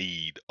in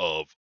need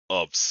of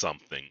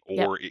something,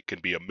 Yep. or it can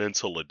be a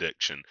mental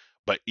addiction.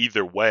 But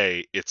either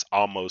way, it's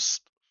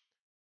almost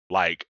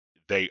like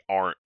they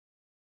aren't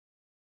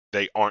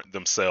they aren't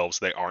themselves,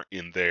 they aren't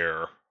in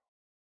their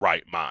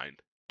right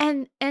mind.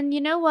 And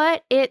you know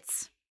what?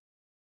 It's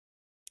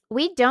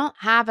we don't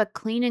have a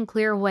clean and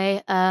clear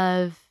way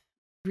of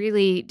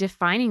really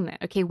defining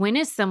that. Okay, when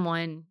is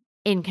someone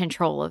in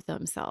control of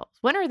themselves?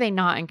 When are they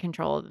not in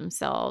control of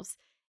themselves?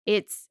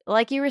 It's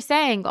like you were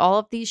saying, all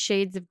of these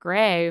shades of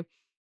gray.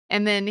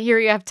 And then here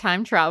you have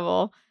time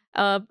travel.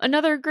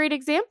 Another great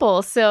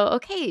example. So,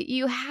 okay,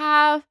 you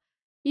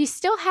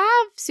still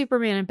have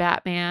Superman and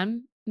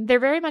Batman. They're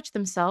very much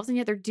themselves, and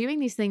yet they're doing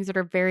these things that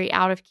are very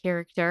out of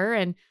character.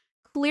 And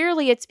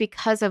clearly, it's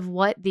because of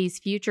what these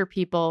future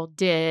people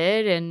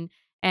did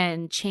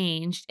and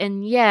changed.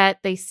 And yet,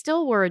 they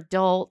still were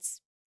adults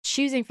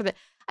choosing for the.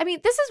 I mean,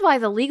 this is why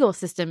the legal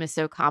system is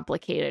so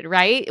complicated,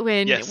 right?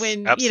 Yes,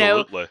 When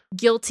absolutely.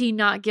 guilty,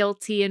 not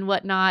guilty, and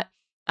whatnot,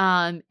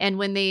 and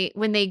when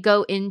they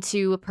go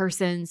into a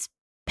person's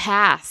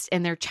past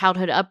and their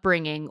childhood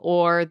upbringing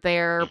or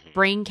their Hmm.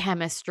 brain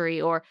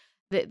chemistry, or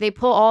they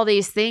pull all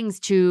these things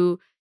to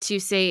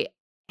say,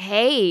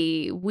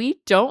 hey, we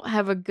don't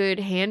have a good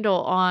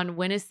handle on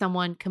when is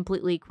someone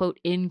completely quote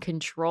in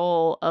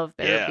control of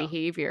their Yeah,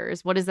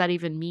 behaviors. What does that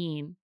even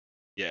mean?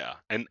 yeah,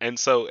 and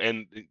so,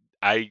 and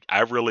I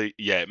really,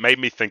 yeah, it made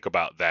me think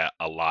about that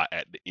a lot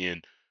at the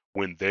end,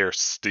 when they're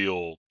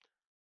still,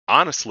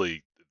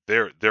 honestly,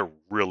 they're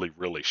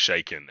really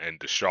shaken and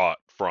distraught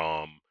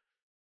from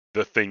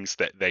the things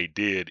that they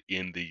did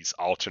in these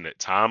alternate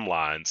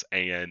timelines.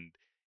 And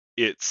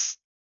it's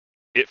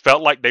it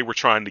felt like they were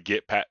trying to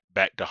get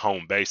back to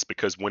home base,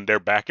 because when they're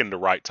back in the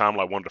right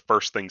timeline, one of the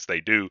first things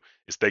they do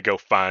is they go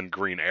find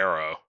Green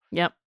Arrow,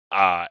 Yep.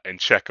 and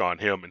check on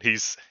him. And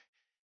he's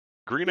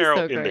Green He's Arrow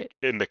so in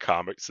the great.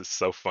 comics is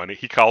so funny.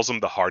 He calls them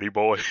the Hardy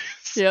Boys.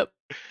 Yep.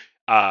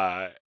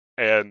 uh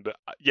and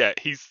yeah,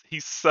 he's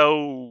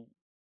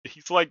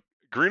like,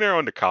 Green Arrow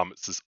in the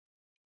comics is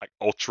like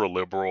ultra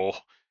liberal.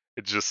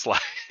 It's just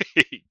like,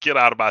 get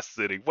out of my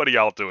city. What are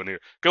y'all doing here?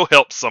 Go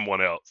help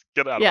someone else.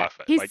 Get out of Yeah.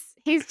 my face. Like,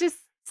 He's just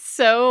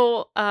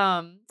so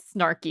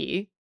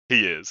snarky.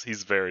 he is.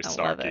 He's very I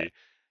love snarky. it.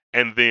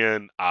 And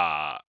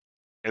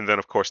then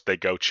of course they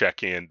go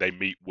check in. They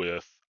meet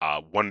with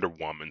Wonder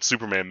Woman.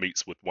 Superman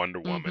meets with Wonder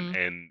Woman,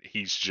 Mhm. and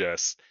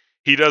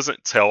he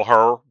doesn't tell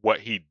her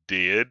what he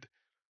did,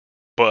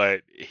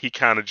 but he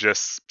kind of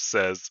just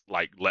says,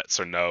 like, lets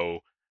her know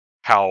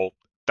how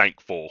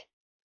thankful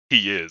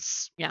he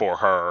is Yeah. for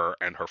her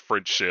and her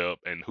friendship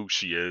and who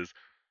she is.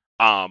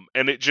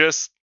 And it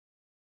just,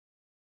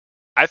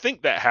 I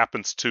think that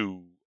happens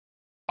to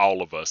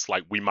all of us.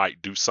 Like we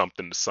might do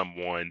something to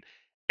someone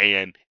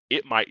and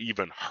it might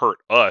even hurt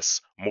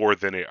us more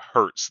than it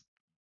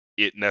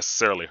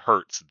necessarily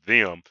hurts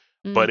them,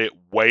 Mm, but it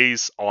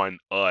weighs on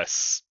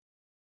us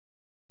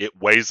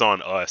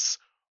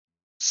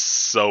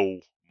so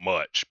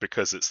much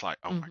because it's like,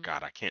 oh my mhm,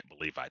 god, I can't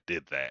believe I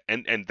did that.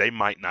 And they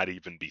might not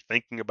even be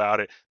thinking about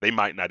it. They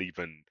might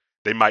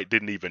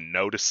didn't even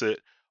notice it,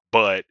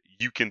 but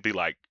you can be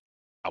like,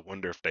 I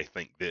wonder if they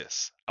think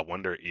this. I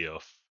wonder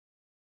if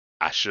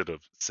I should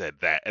have said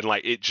that. And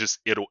like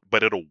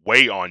it'll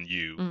weigh on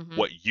you mhm.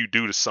 what you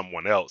do to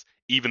someone else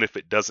even if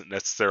it doesn't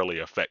necessarily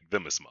affect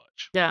them as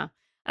much. Yeah.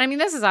 I mean,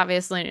 this is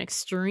obviously an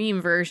extreme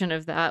version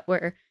of that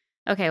where,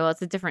 okay, well,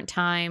 it's a different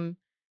time.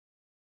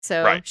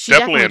 So Right. she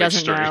Definitely definitely an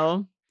doesn't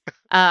extreme.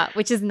 know,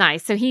 which is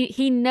nice. So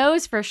he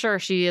knows for sure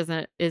she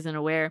isn't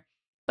aware.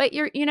 But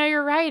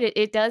you're right.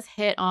 It does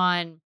hit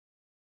on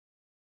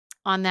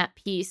that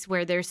piece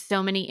where there's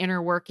so many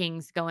inner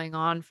workings going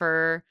on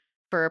for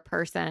a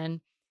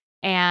person.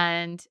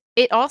 And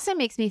it also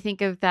makes me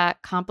think of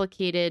that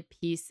complicated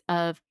piece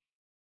of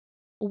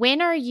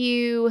when are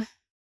you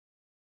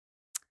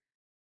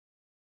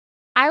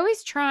I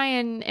always try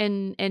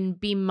and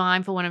be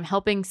mindful when I'm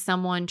helping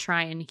someone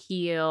try and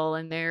heal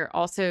and they're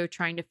also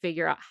trying to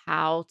figure out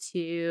how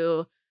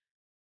to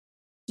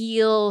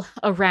heal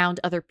around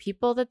other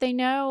people that they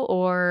know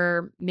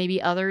or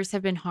maybe others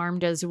have been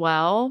harmed as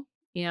well,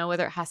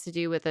 whether it has to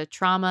do with a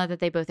trauma that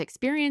they both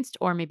experienced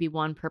or maybe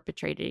one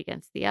perpetrated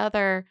against the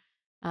other.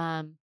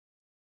 Um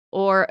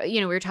or,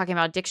 we were talking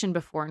about addiction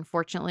before.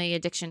 Unfortunately,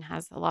 addiction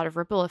has a lot of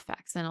ripple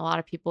effects and a lot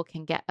of people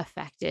can get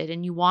affected.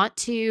 And you want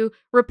to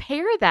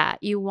repair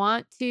that. You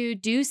want to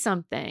do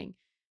something.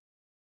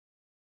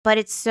 But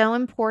it's so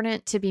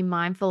important to be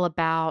mindful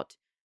about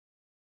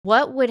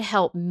what would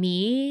help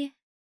me,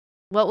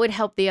 what would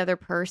help the other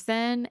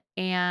person.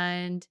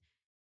 And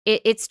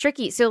it's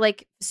tricky. So,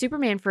 like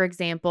Superman, for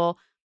example,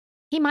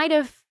 he might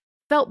have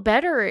felt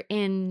better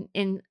in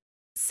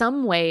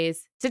some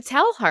ways to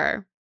tell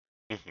her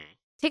Hmm.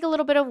 take a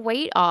little bit of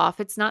weight off.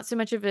 It's not so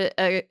much of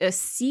a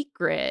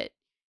secret.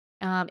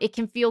 It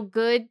can feel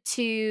good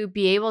to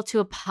be able to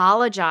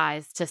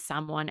apologize to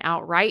someone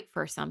outright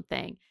for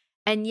something.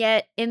 And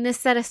yet, in this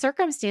set of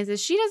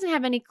circumstances, she doesn't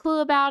have any clue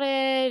about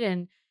it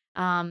and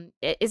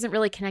it isn't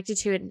really connected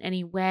to it in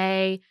any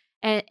way.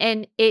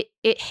 And it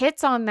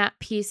hits on that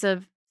piece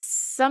of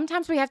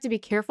sometimes we have to be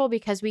careful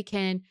because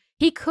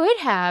he could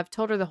have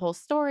told her the whole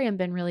story and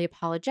been really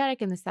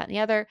apologetic and this, that, and the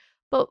other.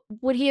 But who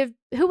would he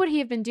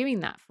have been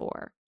doing that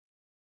for?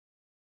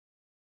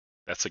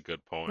 That's a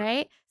good point.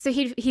 Right? So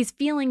he's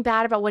feeling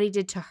bad about what he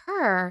did to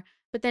her,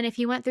 but then if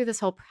he went through this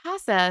whole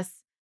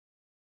process,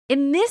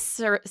 in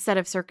this set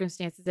of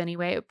circumstances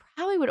anyway, it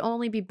probably would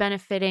only be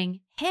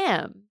benefiting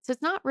him. So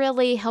it's not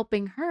really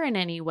helping her in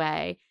any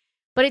way.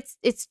 But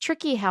it's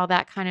tricky how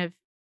that kind of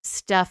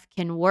stuff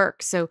can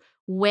work. So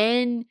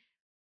when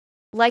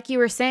like you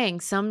were saying,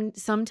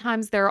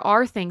 sometimes there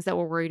are things that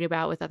we're worried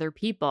about with other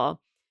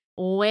people.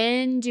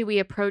 When do we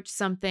approach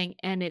something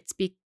and it's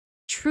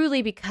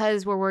truly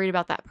because we're worried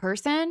about that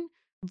person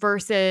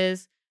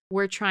versus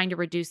we're trying to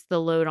reduce the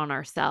load on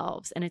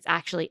ourselves and it's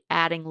actually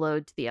adding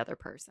load to the other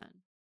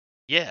person?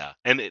 Yeah,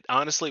 and it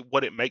honestly,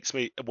 what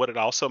it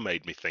also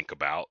made me think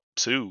about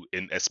too,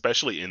 in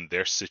especially in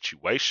their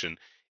situation,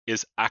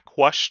 is I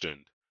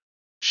questioned,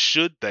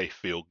 should they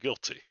feel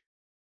guilty?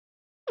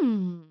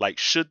 Hmm. Like,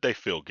 should they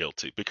feel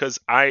guilty? Because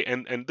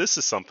and this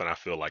is something I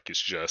feel like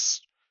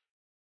is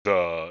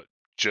the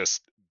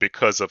just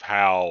because of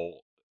how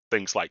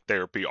things like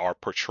therapy are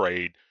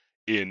portrayed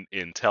in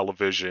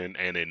television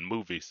and in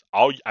movies.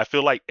 I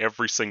feel like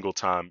every single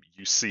time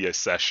you see a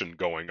session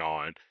going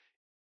on,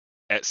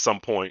 at some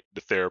point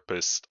the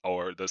therapist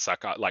or the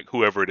like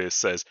whoever it is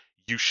says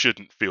you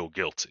shouldn't feel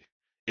guilty.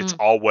 It's Mm,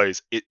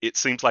 always it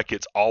seems like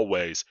it's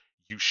always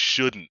you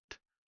shouldn't mm.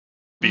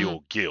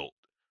 feel guilt.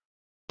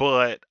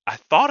 But I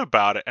thought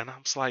about it and I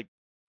was like,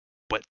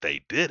 but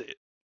they did it.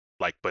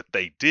 Like, but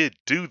they did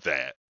do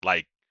that.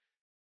 Like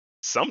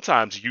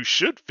sometimes you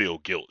should feel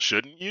guilt,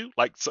 shouldn't you?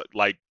 Like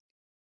like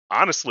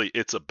honestly,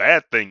 it's a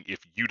bad thing if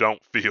you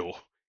don't feel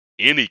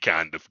any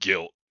kind of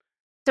guilt.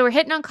 So we're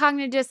hitting on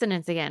cognitive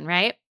dissonance again,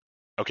 right?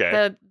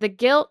 Okay. The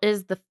guilt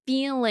is the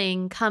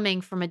feeling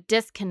coming from a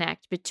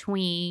disconnect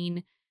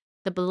between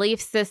the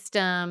belief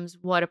systems,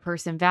 what a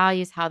person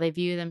values, how they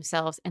view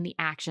themselves, and the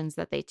actions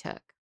that they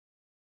took.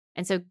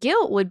 And so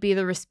guilt would be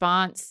the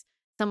response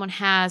someone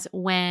has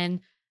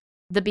when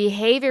the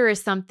behavior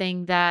is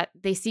something that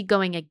they see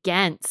going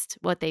against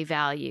what they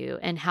value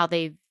and how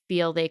they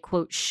feel they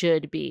quote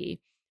should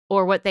be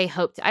or what they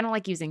hope to. I don't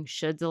like using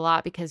shoulds a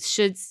lot because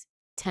shoulds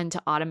tend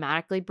to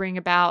automatically bring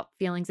about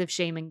feelings of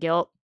shame and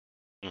guilt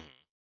Mhm.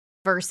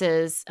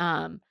 versus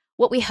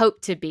what we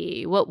hope to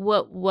be,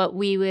 what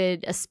we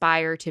would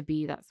aspire to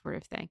be, that sort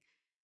of thing.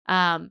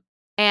 Um,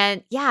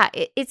 And yeah,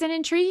 it's an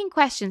intriguing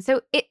question.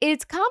 So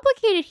it's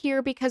complicated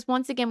here because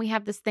once again, we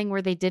have this thing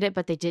where they did it,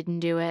 but they didn't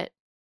do it.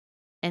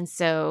 And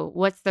so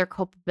what's their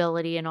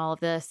culpability in all of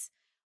this?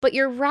 But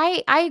you're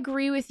right. I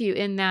agree with you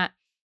in that.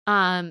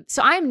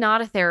 So I'm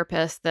not a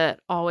therapist that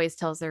always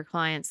tells their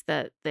clients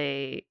that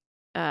they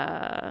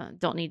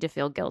don't need to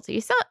feel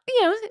guilty. So,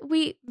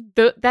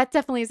 that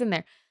definitely is in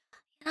there.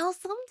 Sometimes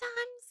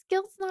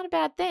guilt's not a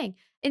bad thing.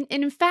 And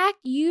in fact,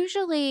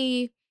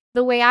 usually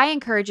the way I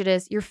encourage it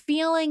is you're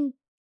feeling,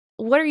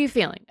 what are you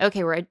feeling?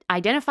 Okay, we're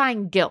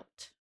identifying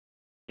guilt.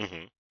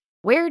 Hmm.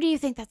 Where do you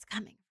think that's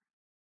coming?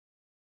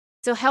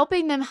 So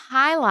helping them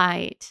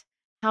highlight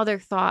how their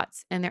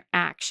thoughts and their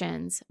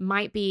actions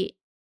might be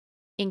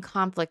in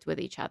conflict with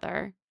each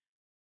other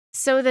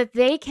so that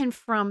they can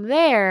from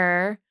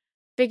there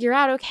figure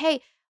out,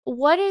 okay,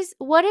 what is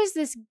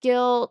this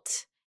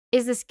guilt?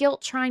 Is this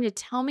guilt trying to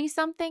tell me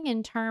something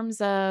in terms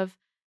of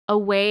a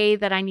way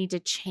that I need to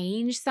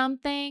change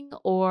something,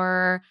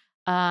 or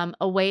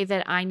a way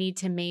that I need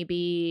to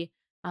maybe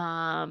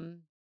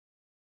um,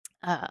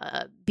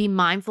 be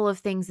mindful of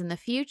things in the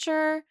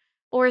future?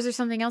 Or is there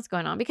something else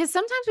going on? Because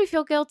sometimes we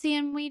feel guilty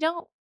and we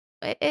don't,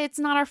 it's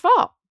not our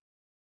fault.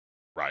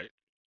 Right.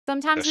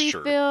 Sometimes That's we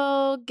true.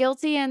 feel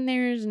guilty and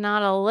there's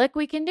not a lick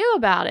we can do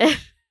about it.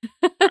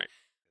 Right.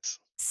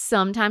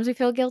 Sometimes we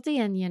feel guilty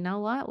and you know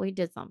what? We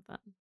did something.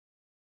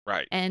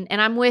 Right. And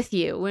I'm with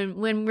you.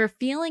 When we're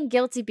feeling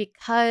guilty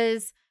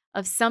because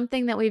of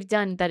something that we've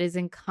done that is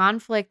in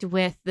conflict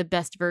with the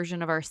best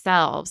version of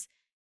ourselves,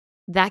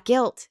 that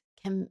guilt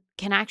can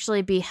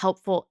actually be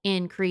helpful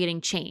in creating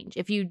change.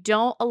 If you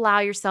don't allow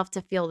yourself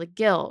to feel the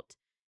guilt,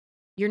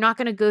 you're not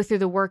going to go through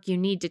the work you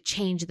need to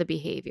change the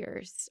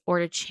behaviors or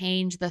to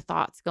change the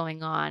thoughts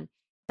going on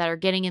that are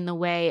getting in the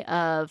way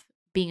of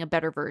being a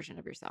better version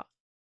of yourself.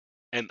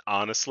 And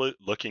honestly,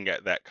 looking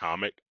at that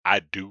comic, I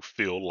do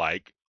feel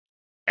like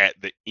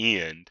at the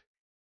end,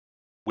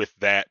 with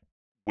that,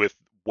 with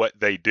what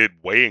they did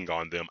weighing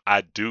on them,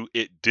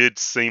 it did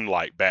seem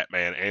like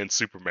Batman and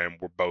Superman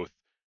were both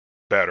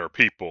better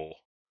people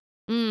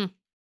Mm,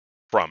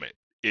 from it.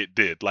 It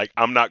did. Like,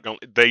 I'm not going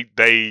to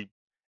they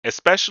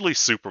especially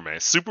Superman.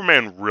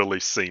 Superman really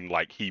seemed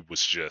like he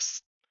was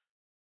just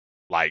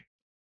like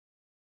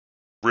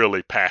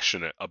really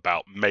passionate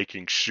about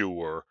making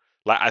sure,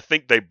 like, I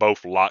think they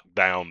both locked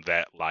down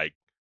that, like,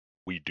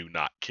 we do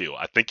not kill.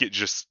 I think it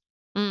just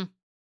mm,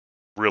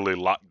 really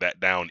locked that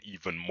down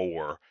even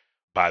more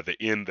by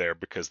the end there,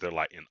 because they're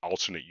like, in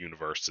alternate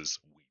universes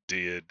we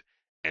did,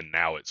 and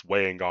now it's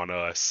weighing on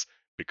us.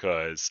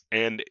 Because,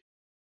 and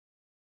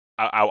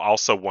I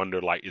also wonder,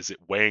 like, is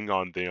it weighing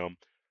on them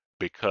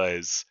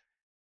because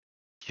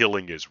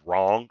killing is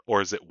wrong,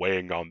 or is it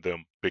weighing on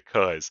them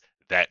because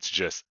that's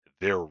just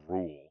their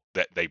rule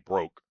that they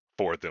broke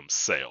for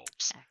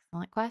themselves?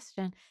 excellent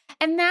question.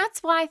 And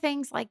that's why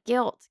things like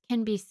guilt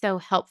can be so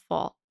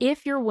helpful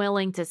if you're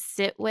willing to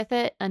sit with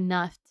it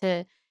enough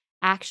to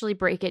actually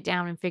break it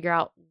down and figure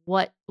out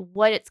what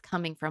it's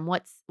coming from,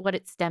 what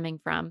it's stemming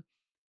from.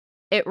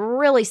 It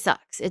really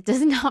sucks. It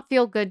does not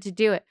feel good to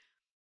do it.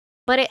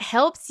 But it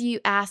helps you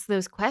ask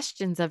those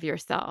questions of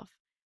yourself.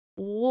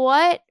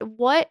 What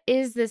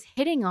is this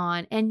hitting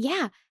on? And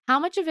yeah, how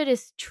much of it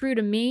is true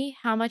to me?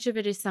 How much of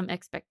it is some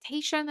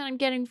expectation that I'm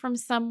getting from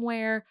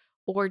somewhere,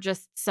 or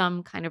just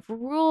some kind of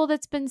rule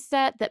that's been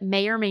set that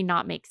may or may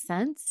not make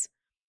sense?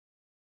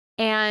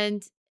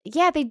 And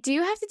yeah, they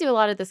do have to do a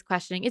lot of this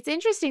questioning. It's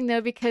interesting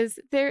though, because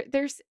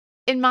there's,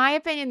 in my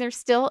opinion, they're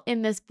still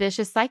in this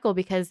vicious cycle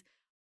because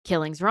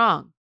killing's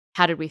wrong.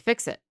 How did we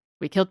fix it?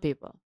 We killed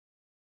people.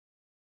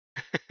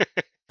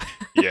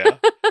 Yeah.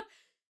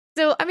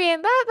 So, I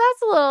mean,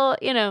 that's a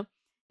little,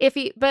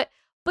 iffy, but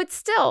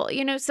still,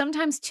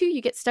 sometimes too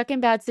you get stuck in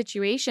bad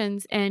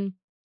situations and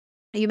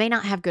you may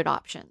not have good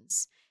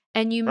options.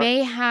 And you Right.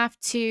 may have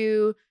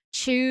to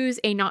choose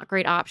a not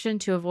great option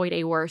to avoid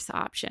a worse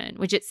option,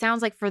 which it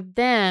sounds like for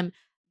them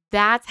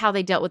that's how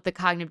they dealt with the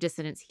cognitive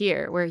dissonance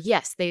here, where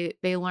yes, they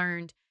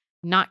learned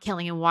not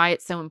killing and why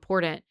it's so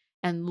important,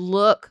 and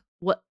look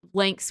what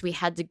lengths we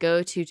had to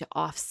go to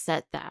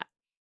offset that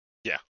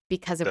Yeah.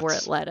 because of where it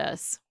That's led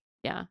us.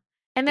 Yeah.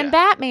 And then yeah.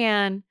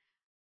 Batman,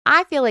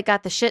 I feel like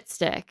got the shit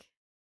stick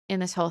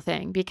in this whole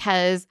thing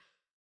because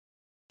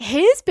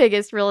his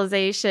biggest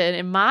realization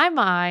in my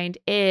mind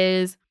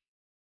is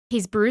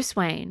he's Bruce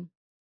Wayne.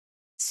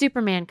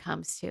 Superman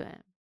comes to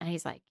him and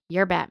he's like,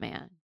 "You're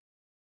Batman."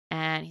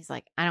 And he's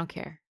like, "I don't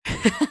care."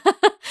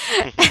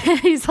 And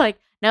he's like,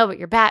 "No, but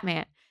you're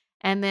Batman."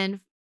 And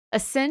then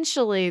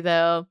essentially,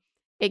 though,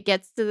 it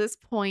gets to this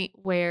point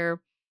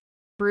where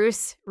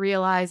Bruce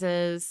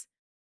realizes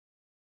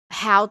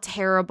how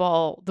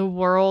terrible the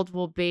world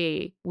will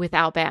be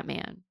without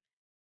Batman.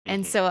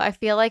 And Hmm. so I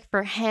feel like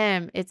for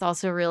him, it's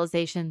also a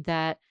realization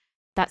that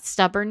that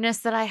stubbornness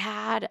that I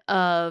had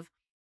of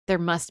there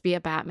must be a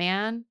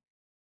Batman,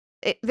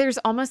 there's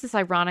almost this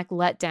ironic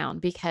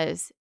letdown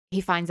because he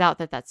finds out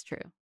that that's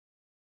true.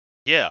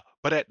 Yeah,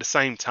 but at the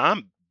same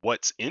time,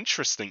 what's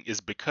interesting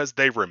is because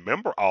they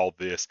remember all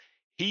this,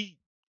 he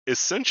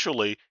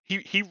essentially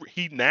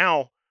he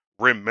now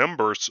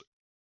remembers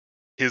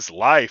his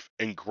life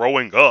and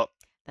growing up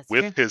That's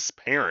with true. his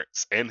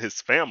parents and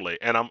his family.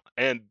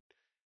 And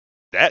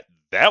that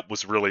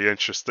was really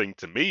interesting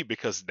to me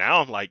because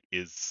now I'm like,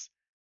 is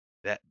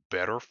that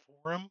better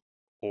for him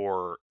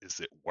or is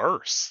it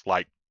worse?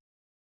 Like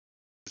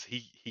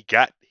he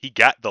got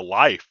the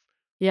life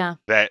Yeah.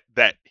 that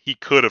he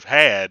could have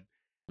had,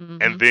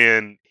 and Mhm.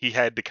 then he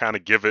had to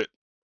give it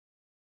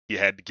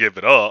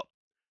up.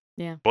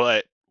 Yeah.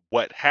 But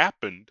what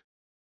happened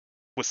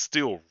was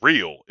still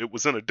real. It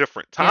was in a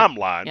different Yep.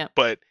 timeline, Yep.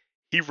 but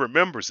he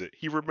remembers it.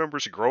 He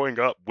remembers growing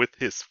up with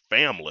his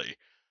family.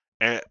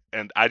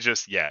 And I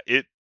just, yeah,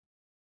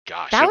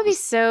 gosh, That it would be was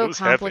it so was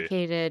heavy.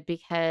 complicated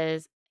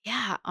because,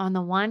 yeah, on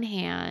the one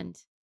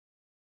hand,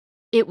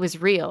 it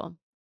was real.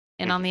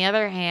 And on Mhm. the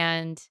other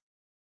hand,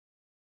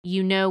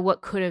 you know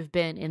what could have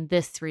been in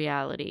this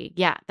reality.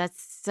 Yeah,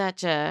 that's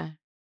such a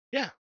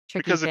Yeah,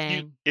 tricky because if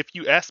you thing. if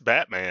you ask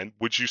Batman,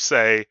 would you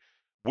say,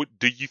 would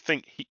do you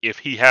think if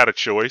he had a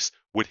choice,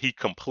 would he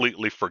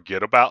completely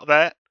forget about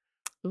that,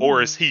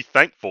 or is Ooh. he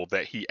thankful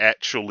that he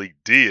actually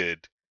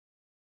did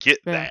get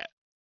Yeah. that?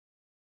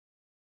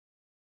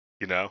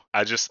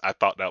 I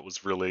thought that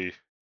was really,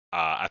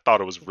 I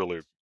thought it was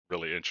really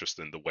really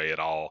interesting the way it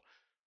all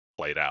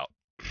played out.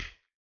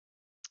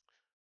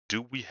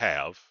 Do we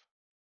have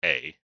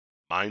a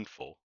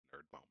mindful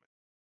nerd moment?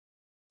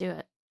 Do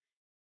it.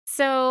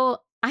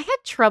 So I had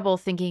trouble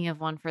thinking of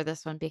one for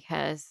this one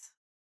because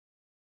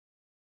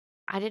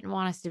I didn't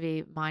want us to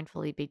be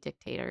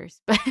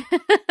dictators. But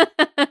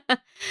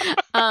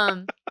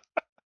um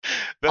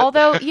That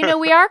although,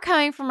 we are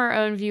coming from our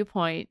own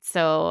viewpoint,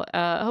 so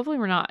hopefully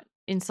we're not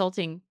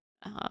insulting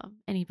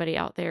anybody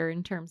out there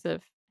in terms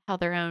of how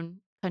their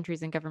own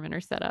countries and government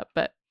are set up.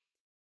 But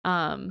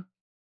um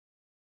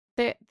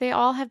they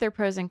all have their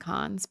pros and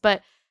cons,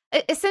 but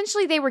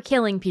essentially they were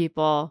killing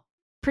people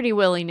pretty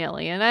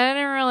willy-nilly, and I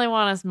didn't really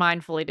want us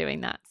mindfully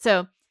doing that.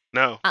 So,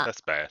 no, uh,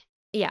 that's bad.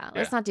 yeah,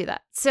 let's Yeah. not do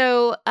that.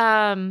 So,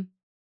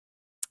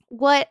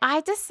 what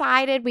I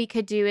decided we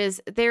could do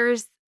is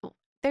there's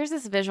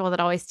this visual that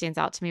always stands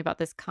out to me about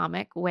this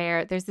comic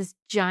where there's this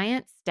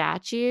giant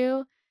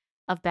statue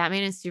of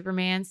Batman and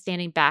Superman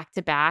standing back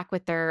to back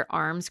with their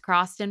arms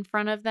crossed in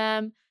front of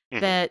them Hmm.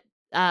 that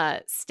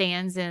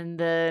stands in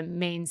the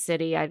main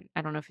city. I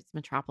don't know if it's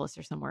Metropolis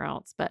or somewhere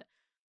else, but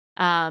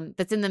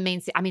that's in the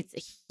main city. I mean,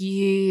 it's a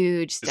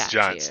huge It's a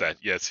giant statue.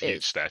 statue. Yeah, it's a huge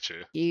It's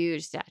statue.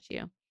 huge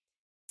statue.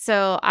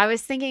 So I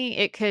was thinking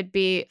it could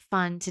be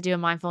fun to do a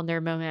mindful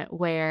nerd moment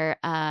where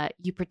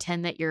you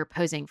pretend that you're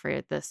posing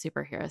for the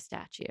superhero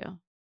statue,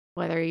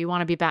 whether you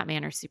want to be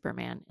Batman or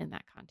Superman in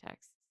that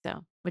context.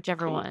 So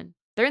whichever Cool. one.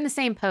 They're in the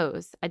same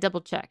pose. I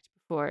double checked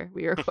before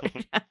we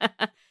recorded.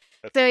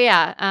 That's So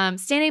yeah,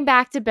 standing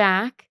back to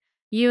back,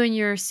 you and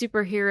your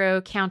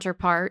superhero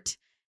counterpart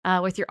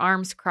with your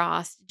arms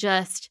crossed,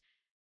 just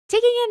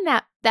taking in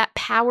that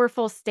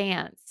powerful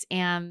stance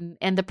and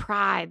the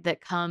pride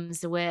that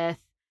comes with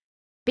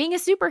being a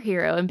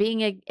superhero and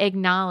being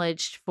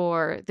acknowledged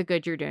for the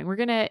good you're doing. We're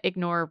going to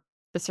ignore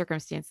the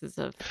circumstances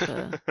of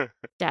the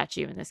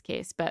statue in this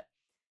case, but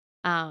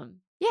yeah,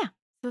 so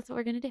that's what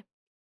we're going to do.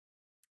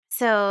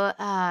 So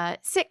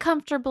sit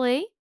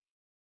comfortably.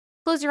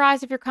 Close your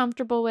eyes if you're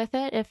comfortable with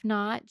it. If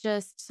not,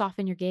 just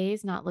soften your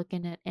gaze, not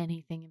looking at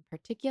anything in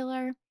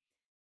particular,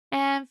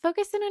 and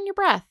focus in on your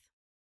breath.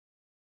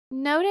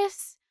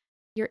 Notice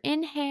your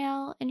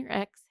inhale and your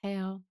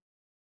exhale.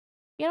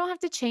 You don't have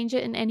to change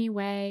it in any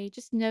way,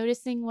 just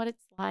noticing what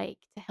it's like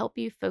to help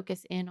you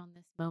focus in on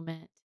this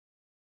moment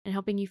and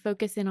helping you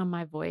focus in on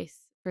my voice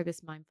for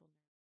this mindfulness.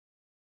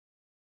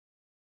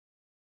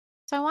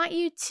 So I want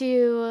you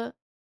to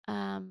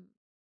um,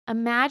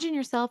 imagine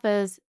yourself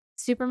as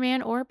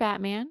Superman or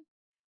Batman,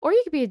 or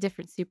you could be a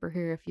different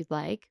superhero if you'd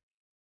like.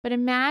 But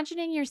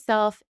imagining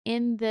yourself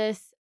in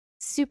this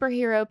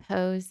superhero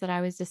pose that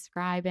I was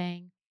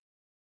describing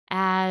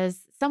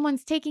as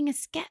someone's taking a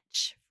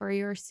sketch for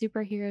your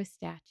superhero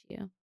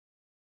statue.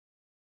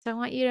 So I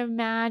want you to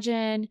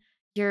imagine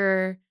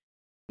your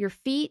your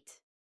feet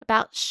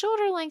about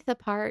shoulder length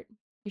apart.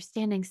 You're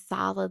standing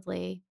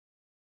solidly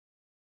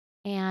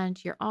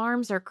and your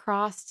arms are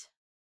crossed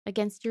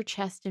against your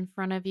chest in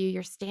front of you.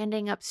 You're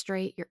standing up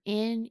straight. You're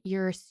in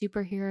your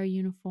superhero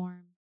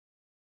uniform.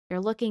 You're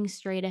looking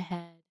straight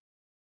ahead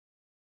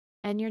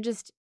and you're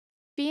just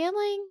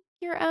feeling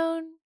your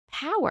own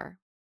power.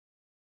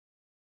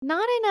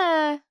 Not in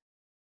a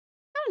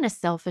not in a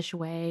selfish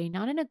way,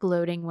 not in a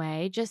gloating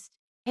way, just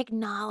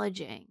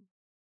acknowledging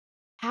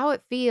how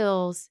it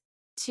feels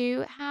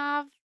to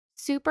have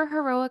super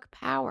heroic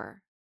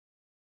power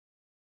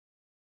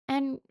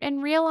and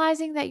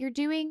realizing that you're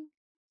doing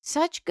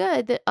such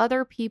good that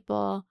other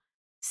people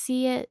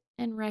see it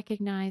and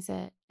recognize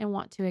it and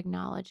want to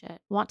acknowledge it,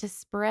 want to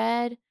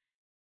spread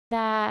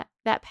that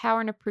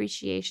power and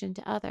appreciation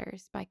to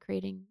others by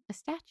creating a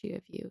statue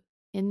of you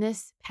in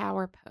this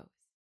power pose.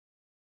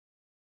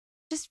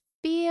 Just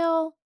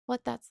feel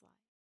what that's like.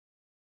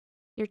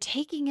 You're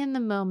taking in the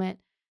moment.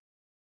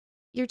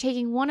 You're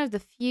taking one of the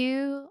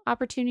few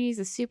opportunities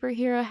a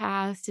superhero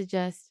has to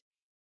just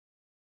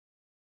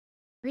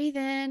Breathe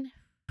in,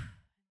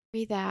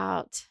 breathe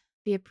out.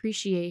 The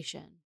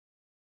appreciation.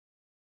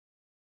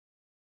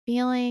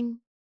 Feeling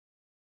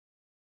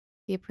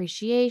the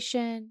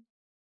appreciation,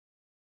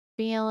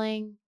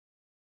 feeling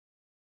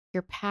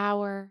your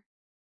power,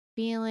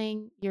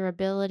 feeling your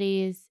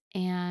abilities,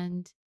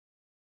 and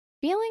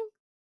feeling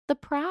the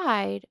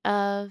pride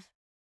of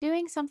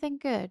doing something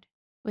good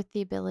with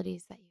the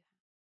abilities that you have.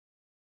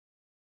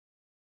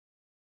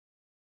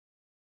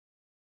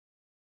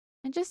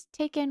 And just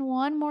take in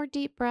one more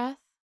deep breath,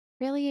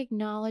 really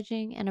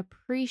acknowledging and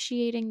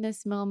appreciating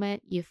this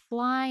moment. You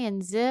fly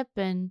and zip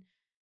and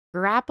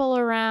grapple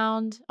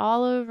around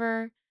all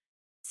over,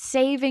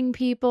 saving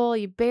people.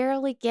 You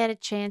barely get a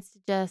chance to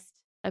just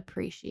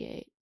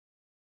appreciate.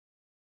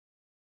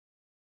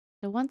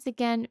 So, once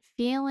again,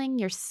 feeling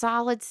your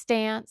solid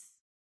stance,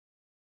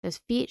 those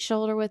feet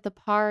shoulder width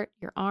apart,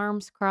 your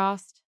arms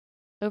crossed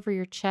over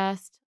your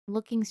chest,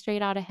 looking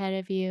straight out ahead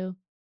of you,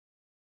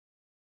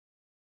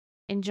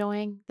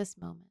 enjoying this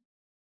moment.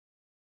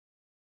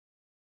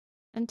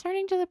 And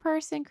turning to the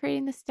person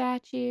creating the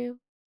statue,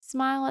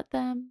 smile at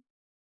them,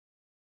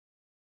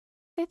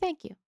 say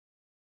thank you.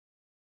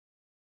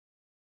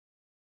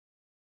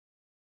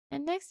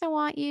 And next, I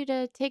want you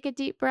to take a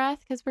deep breath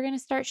because we're going to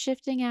start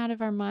shifting out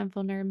of our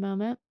mindful nerd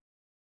moment.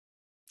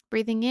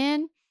 Breathing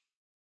in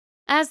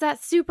as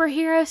that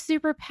superhero,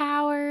 super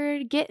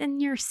powered, getting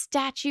your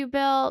statue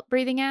built.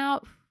 Breathing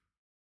out,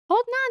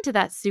 holding on to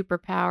that super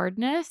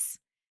poweredness,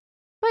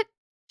 but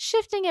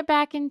shifting it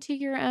back into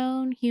your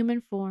own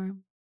human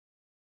form.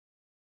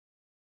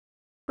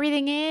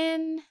 Breathing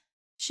in,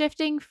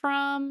 shifting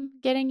from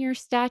getting your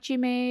statue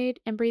made,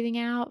 and breathing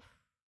out,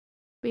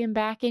 being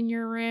back in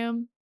your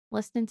room,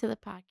 listening to the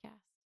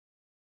podcast.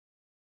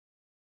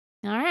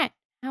 All right.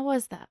 How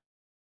was that?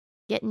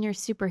 Getting your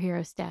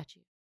superhero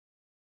statue.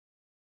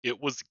 It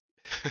was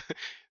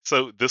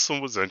so this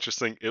one was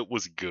interesting. It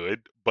was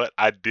good, but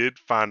I did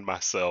find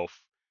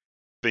myself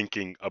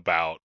thinking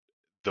about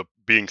the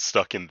being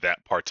stuck in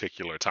that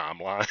particular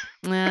timeline.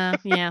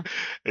 Yeah.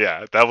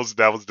 Yeah, that was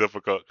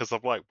difficult because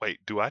I'm like, wait,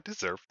 do I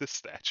deserve this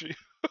statue?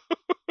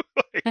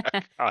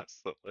 Like,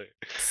 constantly.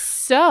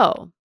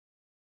 So,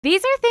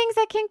 these are things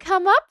that can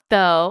come up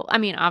though. I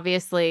mean,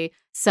 obviously,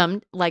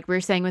 some, like we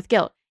were saying with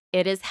guilt,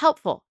 it is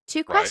helpful to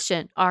Right,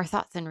 question our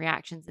thoughts and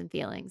reactions and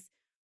feelings.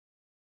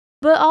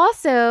 But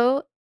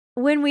also,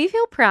 when we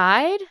feel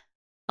pride,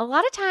 a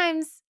lot of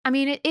times, I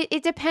mean,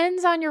 it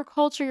depends on your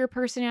culture, your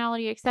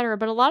personality, etc.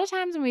 But a lot of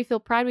times when we feel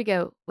pride, we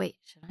go, wait,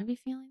 should I be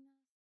feeling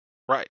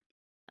right.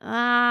 that?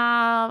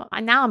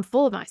 Now I'm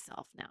full of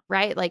myself now,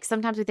 right? Like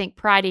sometimes we think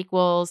pride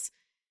equals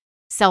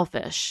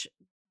selfish,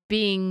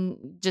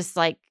 being just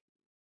like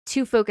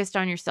too focused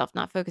on yourself,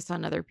 not focused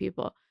on other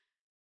people.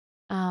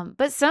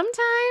 But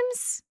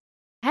sometimes,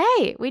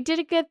 hey, we did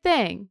a good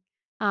thing.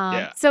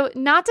 Yeah, So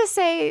not to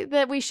say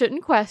that we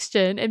shouldn't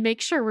question and make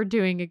sure we're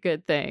doing a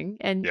good thing.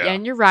 yeah.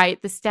 And you're right,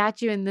 the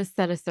statue in this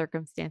set of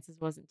circumstances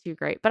wasn't too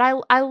great. But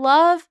I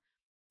love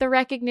the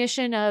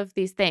recognition of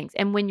these things.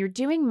 And when you're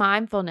doing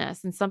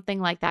mindfulness and something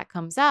like that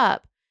comes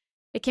up,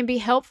 it can be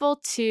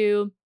helpful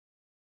to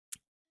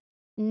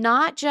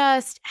not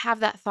just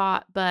have that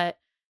thought, but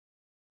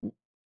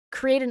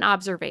create an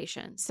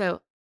observation.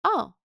 So,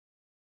 oh,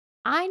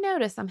 I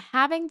notice I'm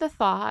having the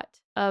thought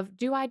of,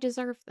 do I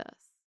deserve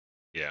this?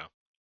 Yeah.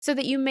 So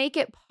that you make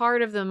it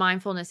part of the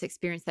mindfulness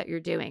experience that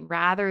you're doing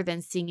rather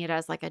than seeing it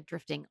as like a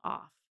drifting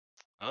off.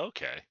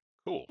 Okay.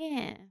 Cool.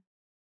 Yeah.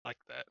 Like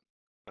that.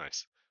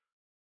 Nice.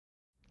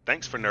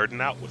 Thanks for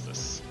nerding out with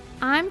us.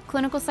 I'm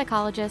clinical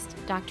psychologist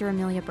Dr.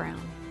 Amelia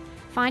Brown.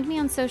 Find me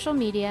on social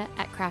media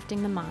at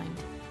Crafting the Mind.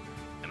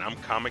 And I'm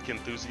comic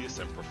enthusiast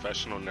and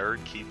professional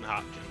nerd Keaton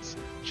Hopkins.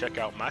 Check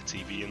out my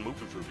TV and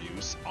movie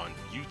reviews on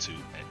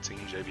YouTube at Team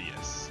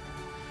JBS.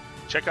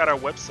 Check out our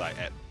website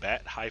at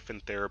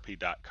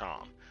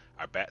bat-therapy.com,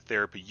 our Bat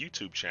Therapy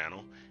YouTube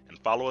channel, and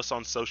follow us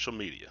on social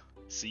media.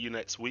 See you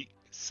next week,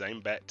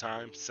 same bat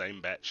time, same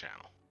bat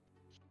channel.